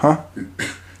 Huh?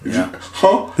 Yeah.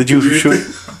 Huh? Did you shoot?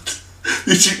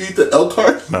 Did you eat the elk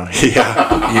heart? No,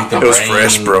 yeah. You eat the It was brains.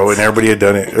 fresh, bro, and everybody had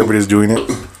done it. Everybody was doing it.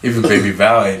 Even Baby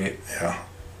Val ate it. Yeah.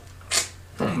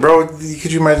 Bro,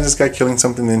 could you imagine this guy killing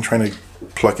something and then trying to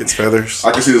pluck its feathers?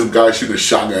 I can see this guy shooting a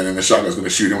shotgun and the shotgun's going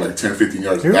to shoot him like 10, 15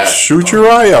 yards Here, back. shoot your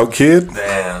eye out, kid.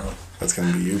 Damn. That's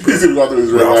gonna be you, bro. He's going to go out there with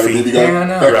his red light Ralphie. BB gun. Yeah, I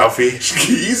know. Ralphie.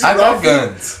 Easy, I got Ralphie.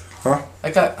 guns. Huh? I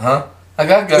got, huh? I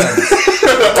got guns.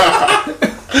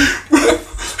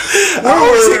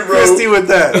 I was see Christy with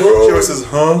that. She always says,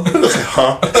 huh?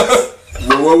 Huh?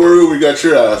 Well, what were we? We got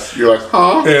your ass. You're like,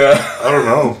 huh? Yeah. I don't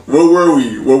know. What were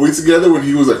we? Were we together when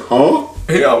he was like, huh?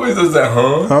 He always does that,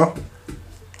 huh? Huh?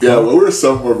 Yeah, we were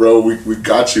somewhere, bro. We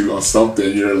got you on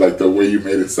something. You're like the way you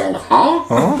made it sound. Huh?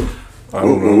 Huh? I Where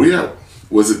don't were know. we at?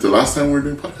 Was it the last time we were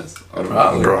doing podcasts? I don't know.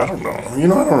 Probably. Bro, I don't know. You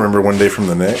know, I don't remember one day from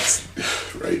the next.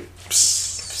 Right.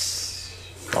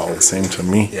 All the same to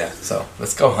me. Yeah, so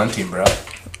let's go hunting, bro.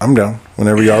 I'm down.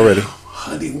 Whenever y'all ready.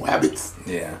 Hunting rabbits.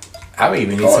 Yeah. I would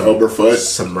even need Oh, Elberfoot.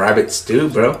 some rabbit stew,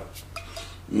 bro.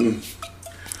 I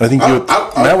think you would,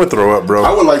 Matt would throw up, bro.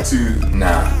 I would like to.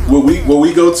 Nah. Will we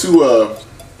go to a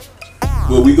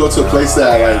place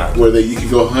that like where you can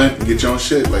go hunt and get your own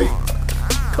shit like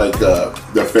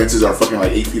their fences are fucking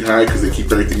like 8 feet high because they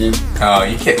keep everything in. Oh,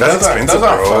 you can't. That's Those aren't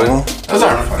expensive, fun. Those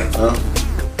aren't fun.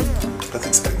 That's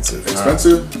expensive.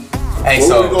 Expensive. Hey, Where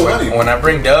so would we go hunting? when I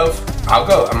bring dove, I'll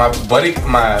go. My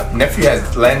nephew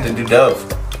has land to do dove.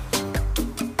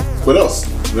 What else?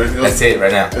 Is there anything else? That's it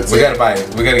right now. That's we it?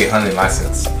 gotta get hunting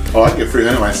license. Oh, I can get free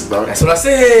hunting license, dog. That's what I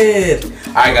said.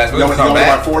 All right, guys, we're gonna come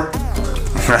back. We're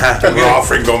all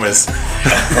Frank Gomez.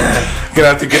 Gonna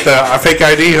have to get a fake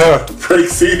ID, huh? Frank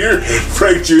Senior,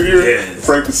 Frank Junior, Yes.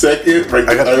 Frank the Second, Frank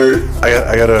I the got Third.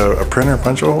 I got a printer,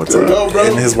 Pancho. What's There up? we go, bro.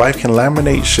 And his wife can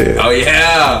laminate shit. Oh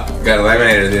yeah, got a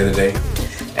laminator the other day.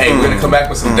 Hey, we're gonna come back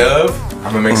with some dove.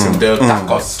 I'm gonna make some dove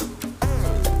tacos.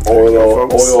 Oil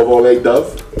folks. of Olay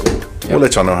Dove. We'll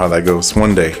let y'all know how that goes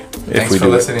one day. If Thanks we for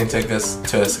do listening to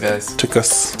us, guys. it. Took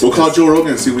us. We'll call Joe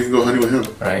Rogan and see if we can go hunting with him.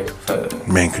 Right?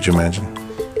 Man, could you imagine?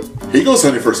 He goes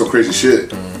hunting for some crazy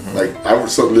shit. Like I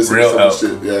was so listening Real to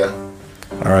some shit. Yeah.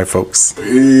 All right, folks.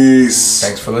 Peace.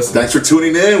 Thanks for listening. Thanks for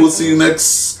tuning in. We'll see you in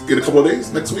a couple of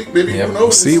days, next week, maybe. Yep. Who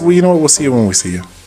knows? See, well, you know what? We'll see you when we see you.